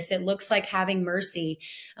gracious. It looks like having mercy.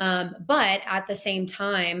 But at the same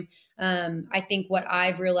time, I think what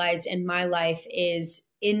I've realized in my life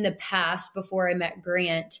is, in the past, before I met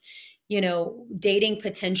Grant, dating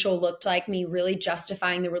potential looked like me really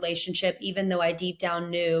justifying the relationship, even though I deep down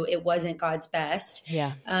knew it wasn't God's best.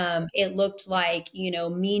 It looked like,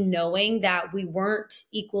 me knowing that we weren't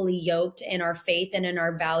equally yoked in our faith and in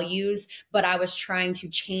our values, but I was trying to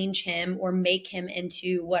change him or make him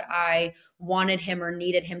into what I wanted him or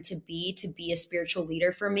needed him to be a spiritual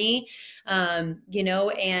leader for me. And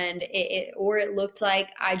it looked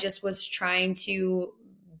like I just was trying to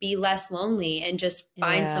be less lonely and just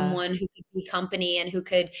find someone who could be company and who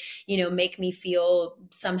could, make me feel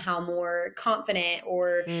somehow more confident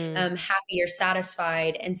or happy or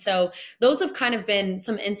satisfied. And so those have kind of been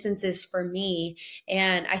some instances for me.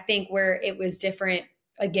 And I think where it was different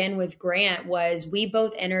again with Grant was we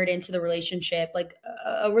both entered into the relationship like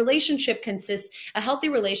a healthy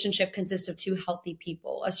relationship consists of two healthy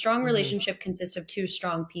people. A strong relationship consists of two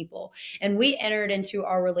strong people. And we entered into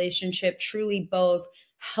our relationship truly both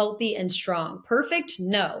healthy and strong. Perfect?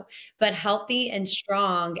 No, but healthy and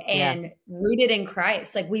strong and rooted in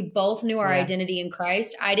Christ. Like we both knew our identity in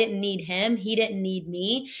Christ. I didn't need him. He didn't need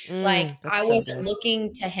me. Like I wasn't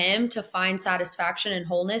looking to him to find satisfaction and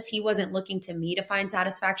wholeness. He wasn't looking to me to find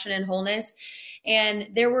satisfaction and wholeness. And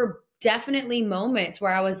there were definitely moments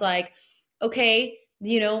where I was like, okay,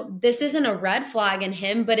 this isn't a red flag in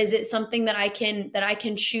him, but is it something that I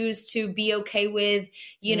can choose to be okay with,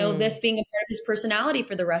 this being a part of his personality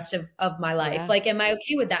for the rest of my life? Like, am I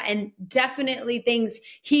okay with that? And definitely things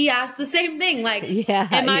he asked the same thing. Like,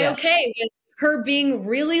 am I okay with her being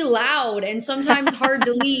really loud and sometimes hard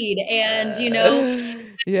to lead and,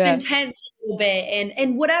 intense a little bit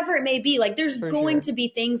and whatever it may be. Like there's going to be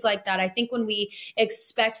things like that. I think when we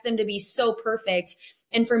expect them to be so perfect,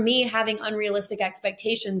 and for me, having unrealistic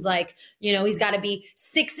expectations, like, he's got to be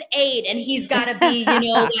 6'8" and he's got to be,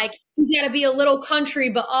 like he's got to be a little country,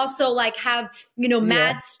 but also like have,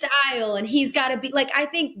 mad style. And he's got to be like, I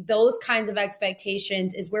think those kinds of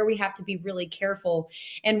expectations is where we have to be really careful.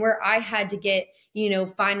 And where I had to get,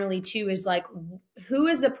 finally too, is like, who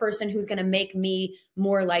is the person who's going to make me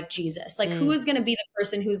more like Jesus? Like who is going to be the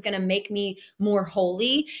person who's going to make me more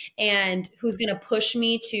holy and who's going to push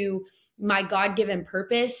me to my God-given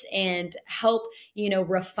purpose and help,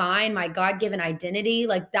 refine my God-given identity.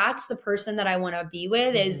 Like that's the person that I want to be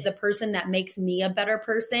with, is the person that makes me a better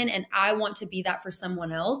person. And I want to be that for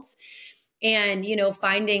someone else. And,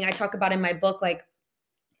 I talk about in my book, like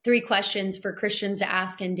 3 questions for Christians to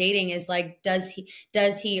ask in dating is like, does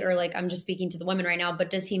he, or like, I'm just speaking to the women right now, but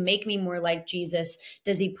does he make me more like Jesus?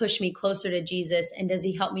 Does he push me closer to Jesus? And does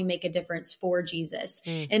he help me make a difference for Jesus?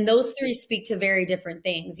 And those 3 speak to very different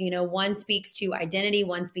things. One speaks to identity,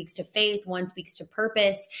 one speaks to faith, one speaks to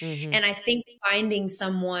purpose. And I think finding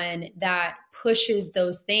someone that pushes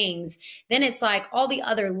those things, then it's like all the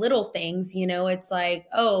other little things, it's like,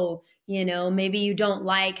 oh, maybe you don't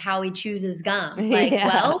like how he chooses gum. Like,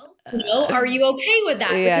 well, are you okay with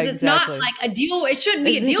that? Because it's not like a deal. It shouldn't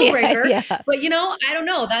be a deal breaker, but I don't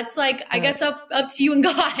know. That's like, I guess up to you and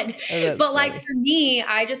God. But like for me,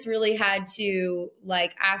 I just really had to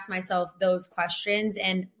like ask myself those questions.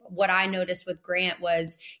 And what I noticed with Grant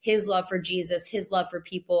was his love for Jesus, his love for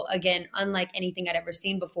people, again, unlike anything I'd ever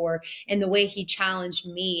seen before, and the way he challenged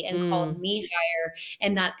me and called me higher.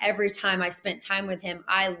 And that every time I spent time with him,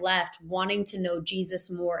 I left wanting to know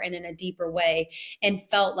Jesus more and in a deeper way and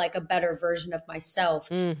felt like a better version of myself.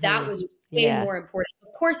 That was way more important.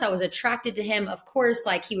 Of course, I was attracted to him. Of course,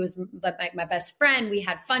 like he was like my best friend. We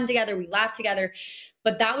had fun together. We laughed together.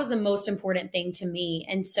 But that was the most important thing to me.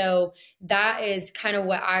 And so that is kind of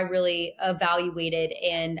what I really evaluated.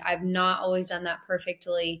 And I've not always done that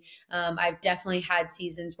perfectly. I've definitely had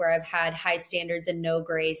seasons where I've had high standards and no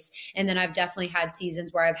grace. And then I've definitely had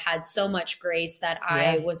seasons where I've had so much grace that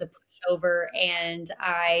I was a pushover and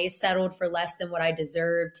I settled for less than what I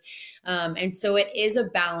deserved. And so it is a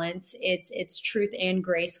balance. It's truth and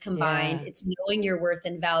grace combined. It's knowing your worth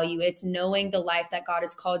and value. It's knowing the life that God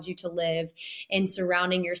has called you to live and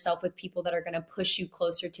surrounding yourself with people that are going to push you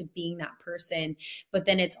closer to being that person. But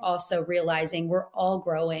then it's also realizing we're all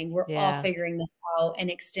growing. We're all figuring this out and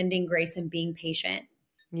extending grace and being patient.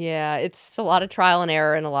 Yeah, it's a lot of trial and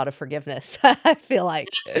error and a lot of forgiveness, I feel like.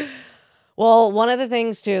 Well, one of the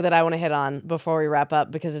things, too, that I want to hit on before we wrap up,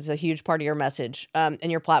 because it's a huge part of your message and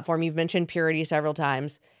your platform, you've mentioned purity several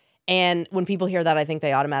times. And when people hear that, I think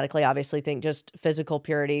they automatically obviously think just physical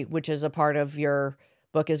purity, which is a part of your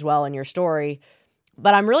book as well and your story.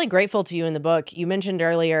 But I'm really grateful to you in the book. You mentioned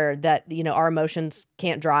earlier that, our emotions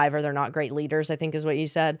can't drive or they're not great leaders, I think is what you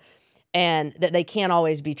said, and that they can't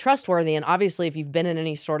always be trustworthy. And obviously, if you've been in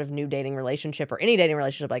any sort of new dating relationship or any dating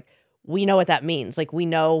relationship, like, we know what that means. Like, we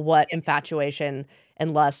know what infatuation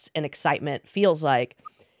and lust and excitement feels like.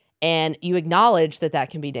 And you acknowledge that that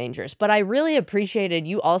can be dangerous. But I really appreciated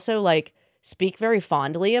you also like speak very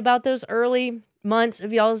fondly about those early months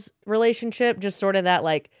of y'all's relationship, just sort of that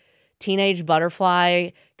like teenage butterfly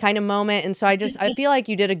kind of moment. And so I feel like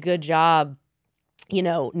you did a good job,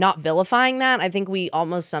 not vilifying that. I think we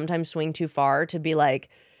almost sometimes swing too far to be like,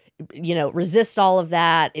 resist all of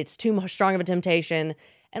that. It's too strong of a temptation.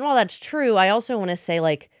 And while that's true, I also want to say,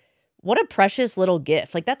 like, what a precious little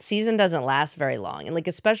gift. Like, that season doesn't last very long. And, like,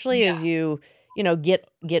 especially as you,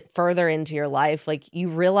 get further into your life, like, you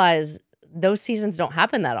realize those seasons don't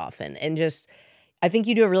happen that often. And just, I think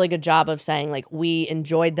you do a really good job of saying, like, we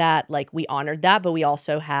enjoyed that, like, we honored that, but we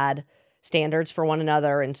also had standards for one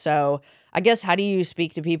another. And so I guess, how do you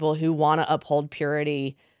speak to people who want to uphold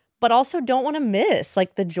purity, but also don't want to miss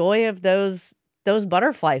like the joy of those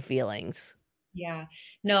butterfly feelings? Yeah.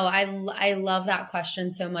 No, I love that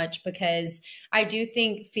question so much because I do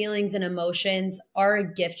think feelings and emotions are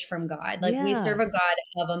a gift from God. Like we serve Yeah. a God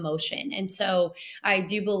of emotion. And so I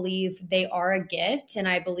do believe they are a gift, and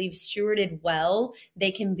I believe stewarded well,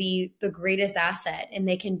 they can be the greatest asset, and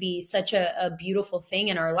they can be such a beautiful thing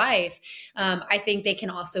in our life. I think they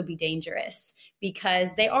can also be dangerous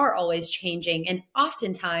because they are always changing. And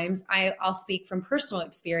oftentimes I'll speak from personal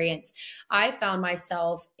experience. I found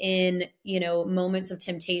myself in, moments of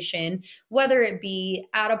temptation, whether it be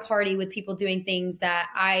at a party with people doing things that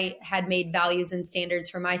I had made values and standards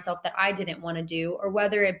for myself that I didn't want to do, or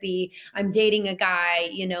whether it be I'm dating a guy,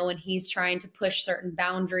 and he's trying to push certain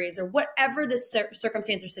boundaries, or whatever the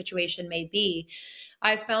circumstance or situation may be.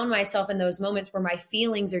 I found myself in those moments where my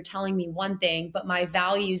feelings are telling me one thing, but my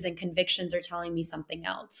values and convictions are telling me something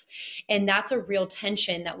else. And that's a real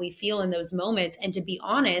tension that we feel in those moments. And to be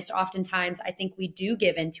honest, oftentimes I think we do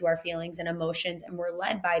give into our feelings and emotions, and we're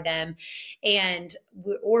led by them,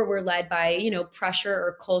 or we're led by, pressure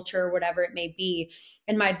or culture, or whatever it may be.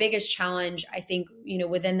 And my biggest challenge, I think,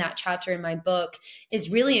 within that chapter in my book is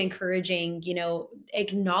really encouraging,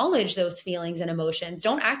 acknowledge those feelings and emotions.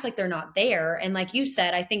 Don't act like they're not there. And like you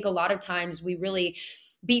said, I think a lot of times we really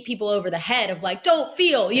beat people over the head of like, don't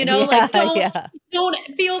feel, like don't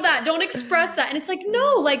feel that, don't express that. And it's like,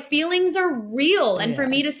 no, like feelings are real. And for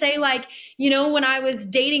me to say like, when I was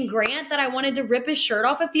dating Grant that I wanted to rip his shirt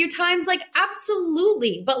off a few times, like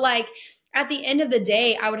absolutely. But like, at the end of the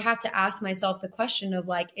day, I would have to ask myself the question of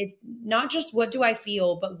like, it not just what do I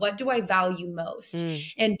feel, but what do I value most?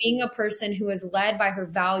 And being a person who is led by her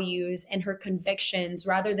values and her convictions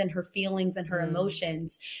rather than her feelings and her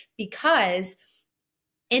emotions, because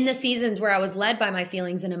in the seasons where I was led by my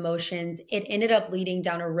feelings and emotions, it ended up leading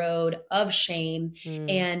down a road of shame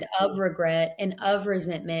and of regret and of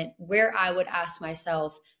resentment, where I would ask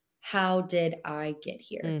myself, how did I get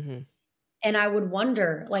here? And I would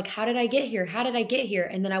wonder, like, how did I get here? How did I get here?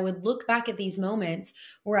 And then I would look back at these moments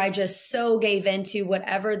where I just so gave into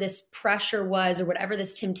whatever this pressure was or whatever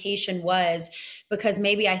this temptation was, because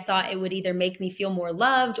maybe I thought it would either make me feel more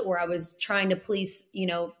loved, or I was trying to please,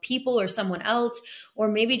 people or someone else, or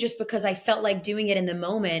maybe just because I felt like doing it in the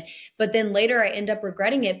moment. But then later I end up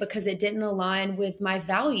regretting it because it didn't align with my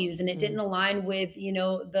values, and it didn't align with,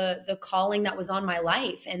 the calling that was on my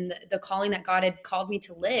life, and the calling that God had called me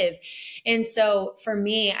to live. And so for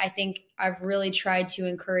me, I think I've really tried to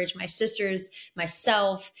encourage my sisters,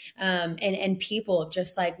 myself, and people of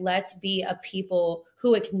just like, let's be a people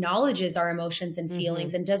who acknowledges our emotions and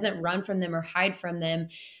feelings and doesn't run from them or hide from them,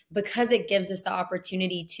 because it gives us the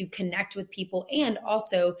opportunity to connect with people. And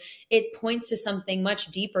also it points to something much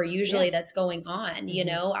deeper usually that's going on.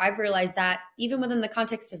 I've realized that even within the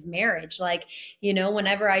context of marriage, like,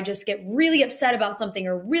 whenever I just get really upset about something,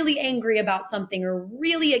 or really angry about something, or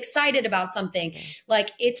really excited about something, like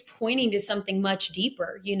it's pointing to something much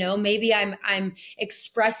deeper. Maybe I'm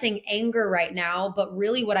expressing anger right now, but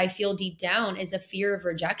really what I feel deep down is a fear of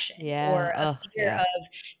rejection, or a fear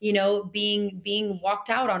of, being walked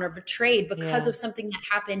out on or betrayed because of something that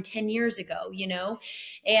happened 10 years ago,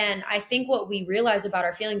 And I think what we realize about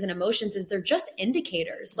our feelings and emotions is they're just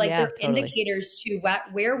indicators. Like they're indicators to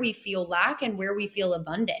where we feel lack and where we feel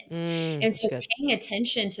abundance. And so paying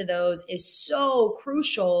attention to those is so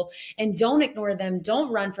crucial, and don't ignore them.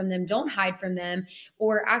 Don't run from them. Don't hide from them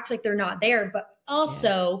or act like they're not there. But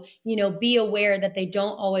also, be aware that they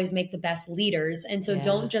don't always make the best leaders. And so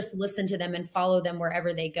don't just listen to them and follow them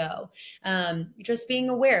wherever they go. Just being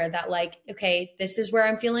aware that like, okay, this is where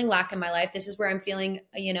I'm feeling lack in my life. This is where I'm feeling,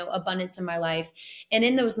 abundance in my life. And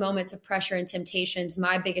in those moments of pressure and temptations,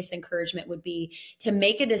 my biggest encouragement would be to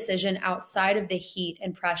make a decision outside of the heat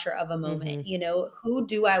and pressure of a moment. Who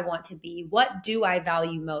do I want to be? What do I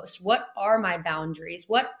value most? What are my boundaries?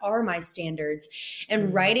 What are my standards?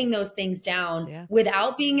 And writing those things down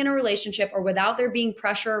without being in a relationship, or without there being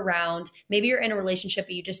pressure around. Maybe you're in a relationship,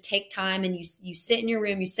 but you just take time and you sit in your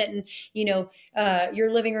room, you sit in,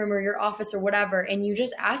 your living room or your office or whatever, and you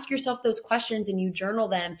just ask yourself those questions and you journal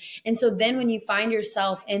them. And so then when you find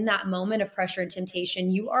yourself in that moment of pressure and temptation,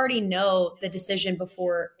 you already know the decision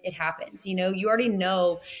before it happens. You already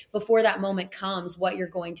know before that moment comes what you're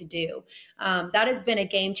going to do. That has been a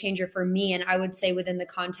game changer for me. And I would say within the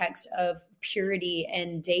context of purity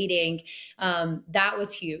and dating, that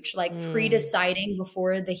was huge. Like pre-deciding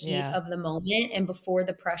before the heat of the moment and before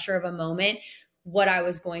the pressure of a moment, what I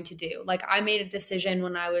was going to do. Like I made a decision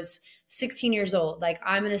when I was 16 years old, like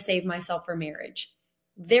I'm going to save myself for marriage.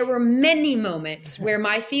 there were many moments where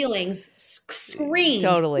my feelings screamed,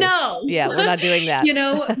 totally. no. Yeah, we're not doing that.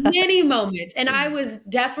 Many moments. And I was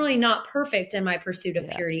definitely not perfect in my pursuit of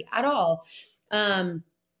purity at all.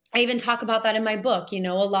 I even talk about that in my book, a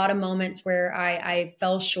lot of moments where I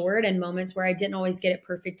fell short and moments where I didn't always get it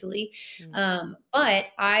perfectly. But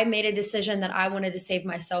I made a decision that I wanted to save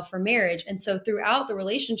myself for marriage. And so throughout the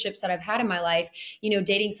relationships that I've had in my life,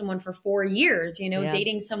 dating someone for 4 years,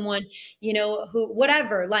 dating someone, who,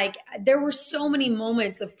 whatever, like there were so many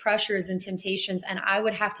moments of pressures and temptations. And I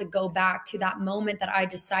would have to go back to that moment that I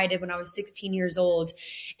decided when I was 16 years old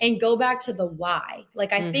and go back to the why.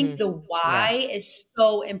 Like, I think the why is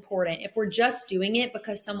so important. If we're just doing it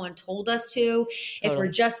because someone told us to, if we're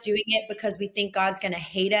just doing it because we think God's going to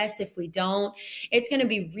hate us if we don't, it's going to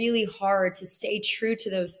be really hard to stay true to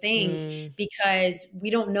those things because we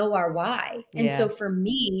don't know our why. And so for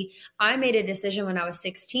me, I made a decision when I was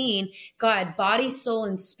 16, God, body, soul,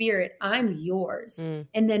 and spirit, I'm yours.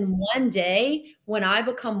 And then one day when I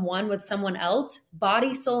become one with someone else,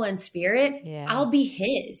 body, soul, and spirit, I'll be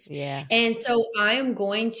his. And so I am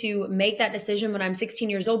going to make that decision when I'm 16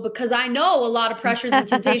 years old because I know a lot of pressures and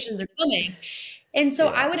temptations are coming. And so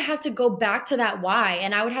I would have to go back to that why,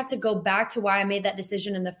 and I would have to go back to why I made that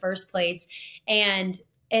decision in the first place. And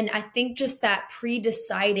I think just that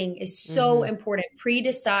pre-deciding is so important.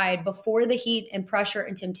 Pre-decide before the heat and pressure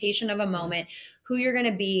and temptation of a moment who you're going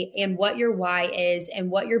to be and what your why is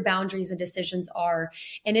and what your boundaries and decisions are.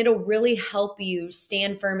 And it'll really help you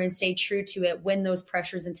stand firm and stay true to it when those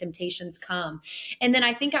pressures and temptations come. And then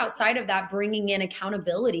I think outside of that, bringing in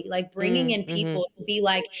accountability, like bringing in people to be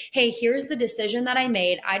like, hey, here's the decision that I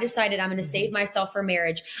made. I decided I'm going to save myself for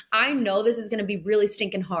marriage. I know this is going to be really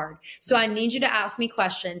stinking hard. So I need you to ask me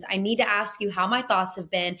questions. I need to ask you how my thoughts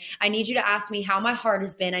have been. I need you to ask me how my heart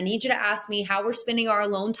has been. I need you to ask me how we're spending our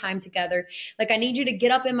alone time together. Like, I need you to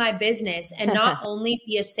get up in my business and not only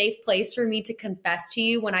be a safe place for me to confess to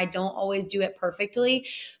you when I don't always do it perfectly,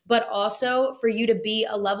 but also for you to be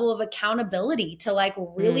a level of accountability to like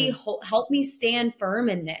really help me stand firm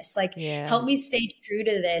in this, like help me stay true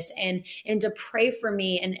to this and to pray for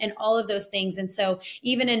me and all of those things. And so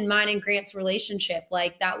even in mine and Grant's relationship,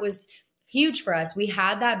 like that was huge for us. We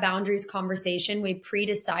had that boundaries conversation. We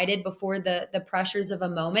pre-decided before the pressures of a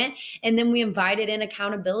moment. And then we invited in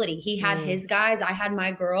accountability. He had his guys, I had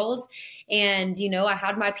my girls, and, I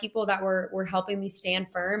had my people that were helping me stand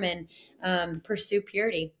firm and pursue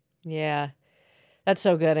purity. Yeah, that's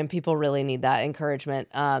so good. And people really need that encouragement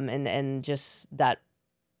and just that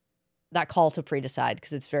call to pre-decide,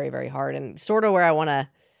 because it's very, very hard. And sort of where I want to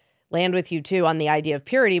land with you too on the idea of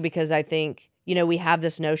purity, because I think, we have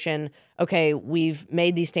this notion, okay, we've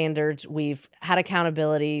made these standards, we've had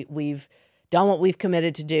accountability, we've done what we've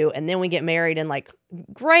committed to do, and then we get married and like,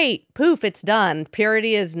 great, poof, it's done.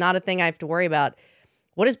 Purity is not a thing I have to worry about.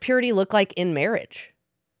 What does purity look like in marriage?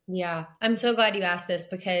 Yeah, I'm so glad you asked this,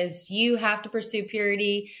 because you have to pursue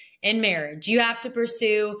purity in marriage. You have to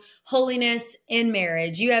pursue holiness in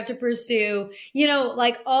marriage. You have to pursue,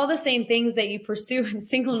 like all the same things that you pursue in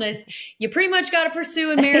singleness, you pretty much got to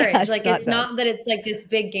pursue in marriage. It's not that it's like this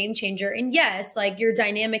big game changer. And yes, like your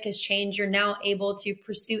dynamic has changed. You're now able to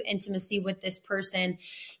pursue intimacy with this person,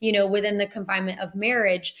 within the confinement of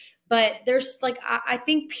marriage. But there's like, I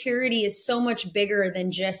think purity is so much bigger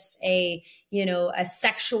than just a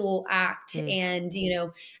sexual act. And,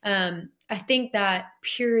 I think that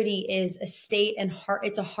purity is a state and heart.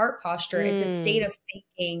 It's a heart posture. It's a state of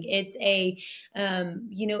thinking. It's a,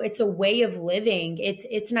 it's a way of living.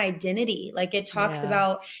 It's an identity. Like it talks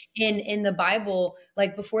about in the Bible,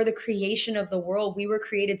 like before the creation of the world, we were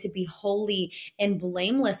created to be holy and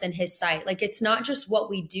blameless in his sight. Like it's not just what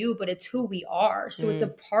we do, but it's who we are. So it's a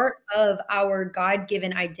part of our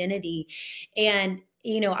God-given identity. And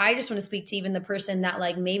I just want to speak to even the person that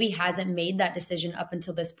like maybe hasn't made that decision up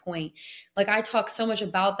until this point. Like I talk so much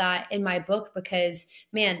about that in my book because,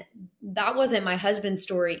 man, that wasn't my husband's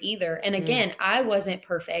story either. And again, I wasn't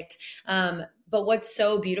perfect. But what's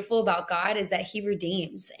so beautiful about God is that he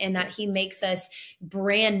redeems and that he makes us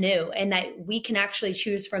brand new and that we can actually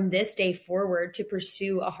choose from this day forward to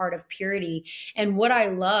pursue a heart of purity. And what I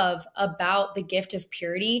love about the gift of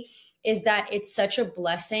purity is that it's such a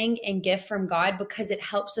blessing and gift from God because it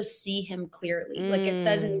helps us see him clearly. Like it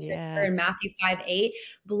says in scripture in Matthew 5:8,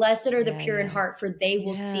 blessed are the pure in heart, for they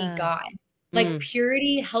will see God. Like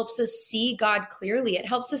purity helps us see God clearly. It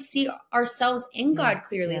helps us see ourselves in God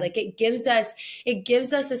clearly. Like it gives us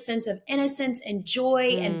a sense of innocence and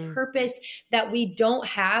joy and purpose that we don't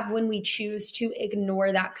have when we choose to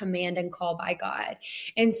ignore that command and call by God.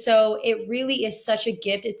 And so it really is such a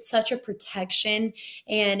gift. It's such a protection,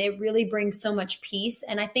 and it really brings so much peace.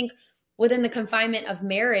 And I think within the confinement of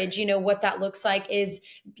marriage, you know, what that looks like is,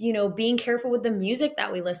 you know, being careful with the music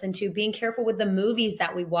that we listen to, being careful with the movies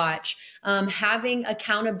that we watch, having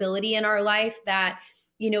accountability in our life that,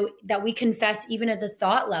 you know, that we confess even at the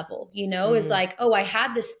thought level, you know, is like, oh, I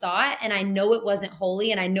had this thought and I know it wasn't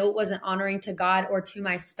holy and I know it wasn't honoring to God or to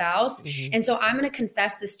my spouse. And so I'm going to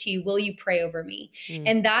confess this to you. Will you pray over me?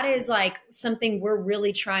 And that is like something we're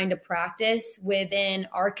really trying to practice within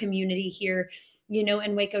our community here, you know,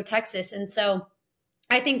 in Waco, Texas. And so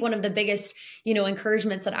I think one of the biggest, you know,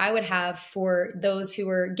 encouragements that I would have for those who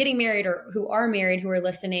are getting married or who are married, who are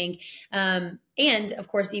listening, and of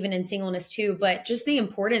course, even in singleness too, but just the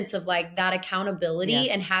importance of like that accountability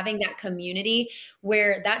and having that community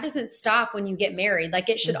where that doesn't stop when you get married. Like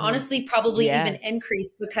it should honestly probably even increase,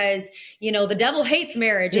 because, you know, the devil hates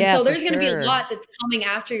marriage. And so there's going to be a lot that's coming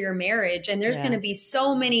after your marriage. And there's going to be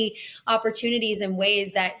so many opportunities and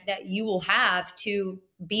ways that you will have to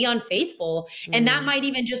be unfaithful. And that might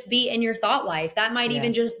even just be in your thought life. That might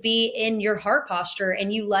even just be in your heart posture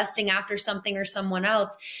and you lusting after something or someone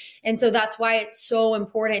else. And so that's why it's so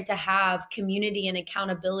important to have community and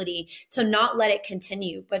accountability, to not let it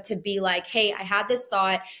continue, but to be like, hey, I had this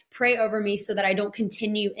thought, pray over me so that I don't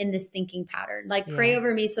continue in this thinking pattern. Like pray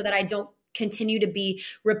over me so that I don't continue to be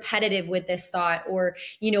repetitive with this thought, or,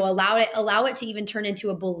 you know, allow it to even turn into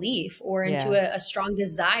a belief or into a strong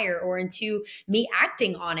desire or into me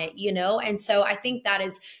acting on it, you know? And so I think that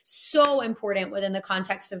is so important within the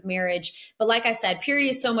context of marriage. But like I said, purity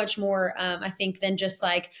is so much more, I think, than just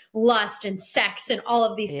like lust and sex and all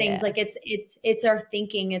of these things. Like it's our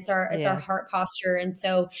thinking, it's our heart posture. And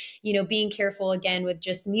so, you know, being careful again with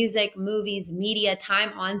just music, movies, media,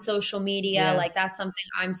 time on social media, like that's something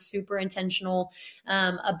I'm super intentional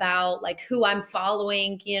about, like who I'm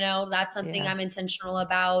following, you know, that's something I'm intentional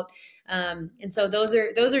about. And so those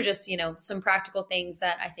are just, you know, some practical things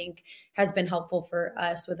that I think has been helpful for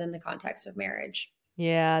us within the context of marriage.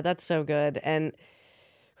 Yeah, that's so good. And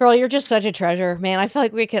girl, you're just such a treasure, man. I feel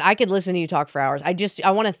like I could listen to you talk for hours.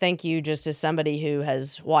 I want to thank you just as somebody who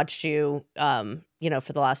has watched you, you know,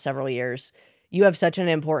 for the last several years. You have such an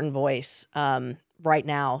important voice, right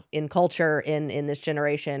now in culture, in this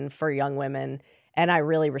generation, for young women. And I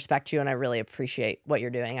really respect you and I really appreciate what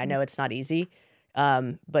you're doing. I know it's not easy,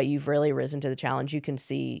 but you've really risen to the challenge. You can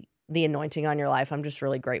see the anointing on your life. I'm just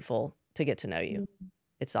really grateful to get to know you.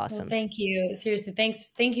 It's awesome. Well, thank you. Seriously.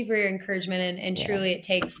 Thank you for your encouragement. And truly it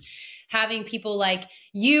takes having people like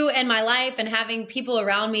you in my life and having people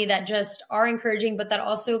around me that just are encouraging, but that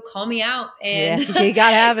also call me out and you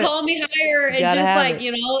gotta have it. Call me higher. And just like,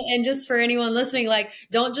 you know, and just for anyone listening, like,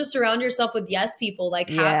 don't just surround yourself with yes people, like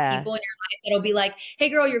have people in your life that'll be like, hey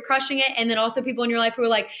girl, you're crushing it. And then also people in your life who are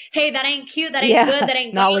like, hey, that ain't cute. That ain't good. That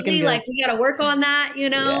ain't godly. Like we got to work on that, you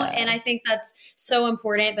know? And I think that's so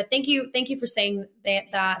important, but thank you for saying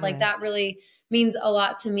that like that really means a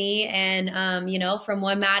lot to me. And, you know, from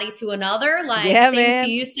one Maddie to another, like same to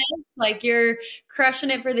you, Sid, like you're crushing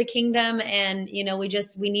it for the kingdom. And, you know, we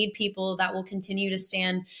need people that will continue to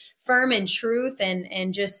stand firm in truth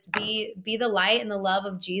and just be the light and the love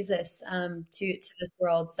of Jesus, to this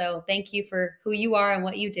world. So thank you for who you are and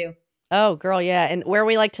what you do. Oh, girl. Yeah. And where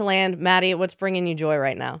we like to land, Maddie, what's bringing you joy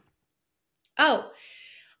right now? Oh,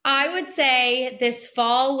 I would say this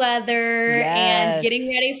fall weather and getting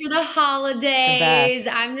ready for the holidays.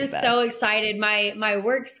 I'm just so excited. My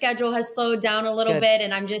work schedule has slowed down a little bit,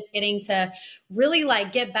 and I'm just getting to really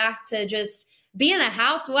like get back to just being a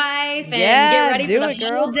housewife and get ready for the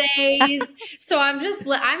holidays. So I'm just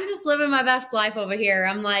living my best life over here.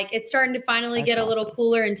 I'm like, it's starting to finally get a little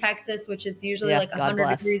cooler in Texas, which it's usually like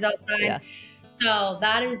 100 degrees outside. Yeah. So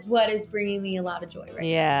that is what is bringing me a lot of joy right now.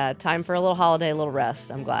 Yeah, time for a little holiday, a little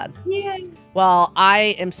rest. I'm glad. Yeah. Well,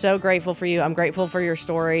 I am so grateful for you. I'm grateful for your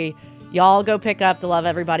story. Y'all go pick up The Love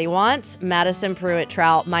Everybody Wants, Madi Prewett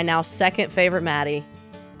Troutt, my now second favorite Maddie.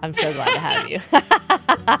 I'm so glad to have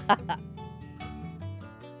you.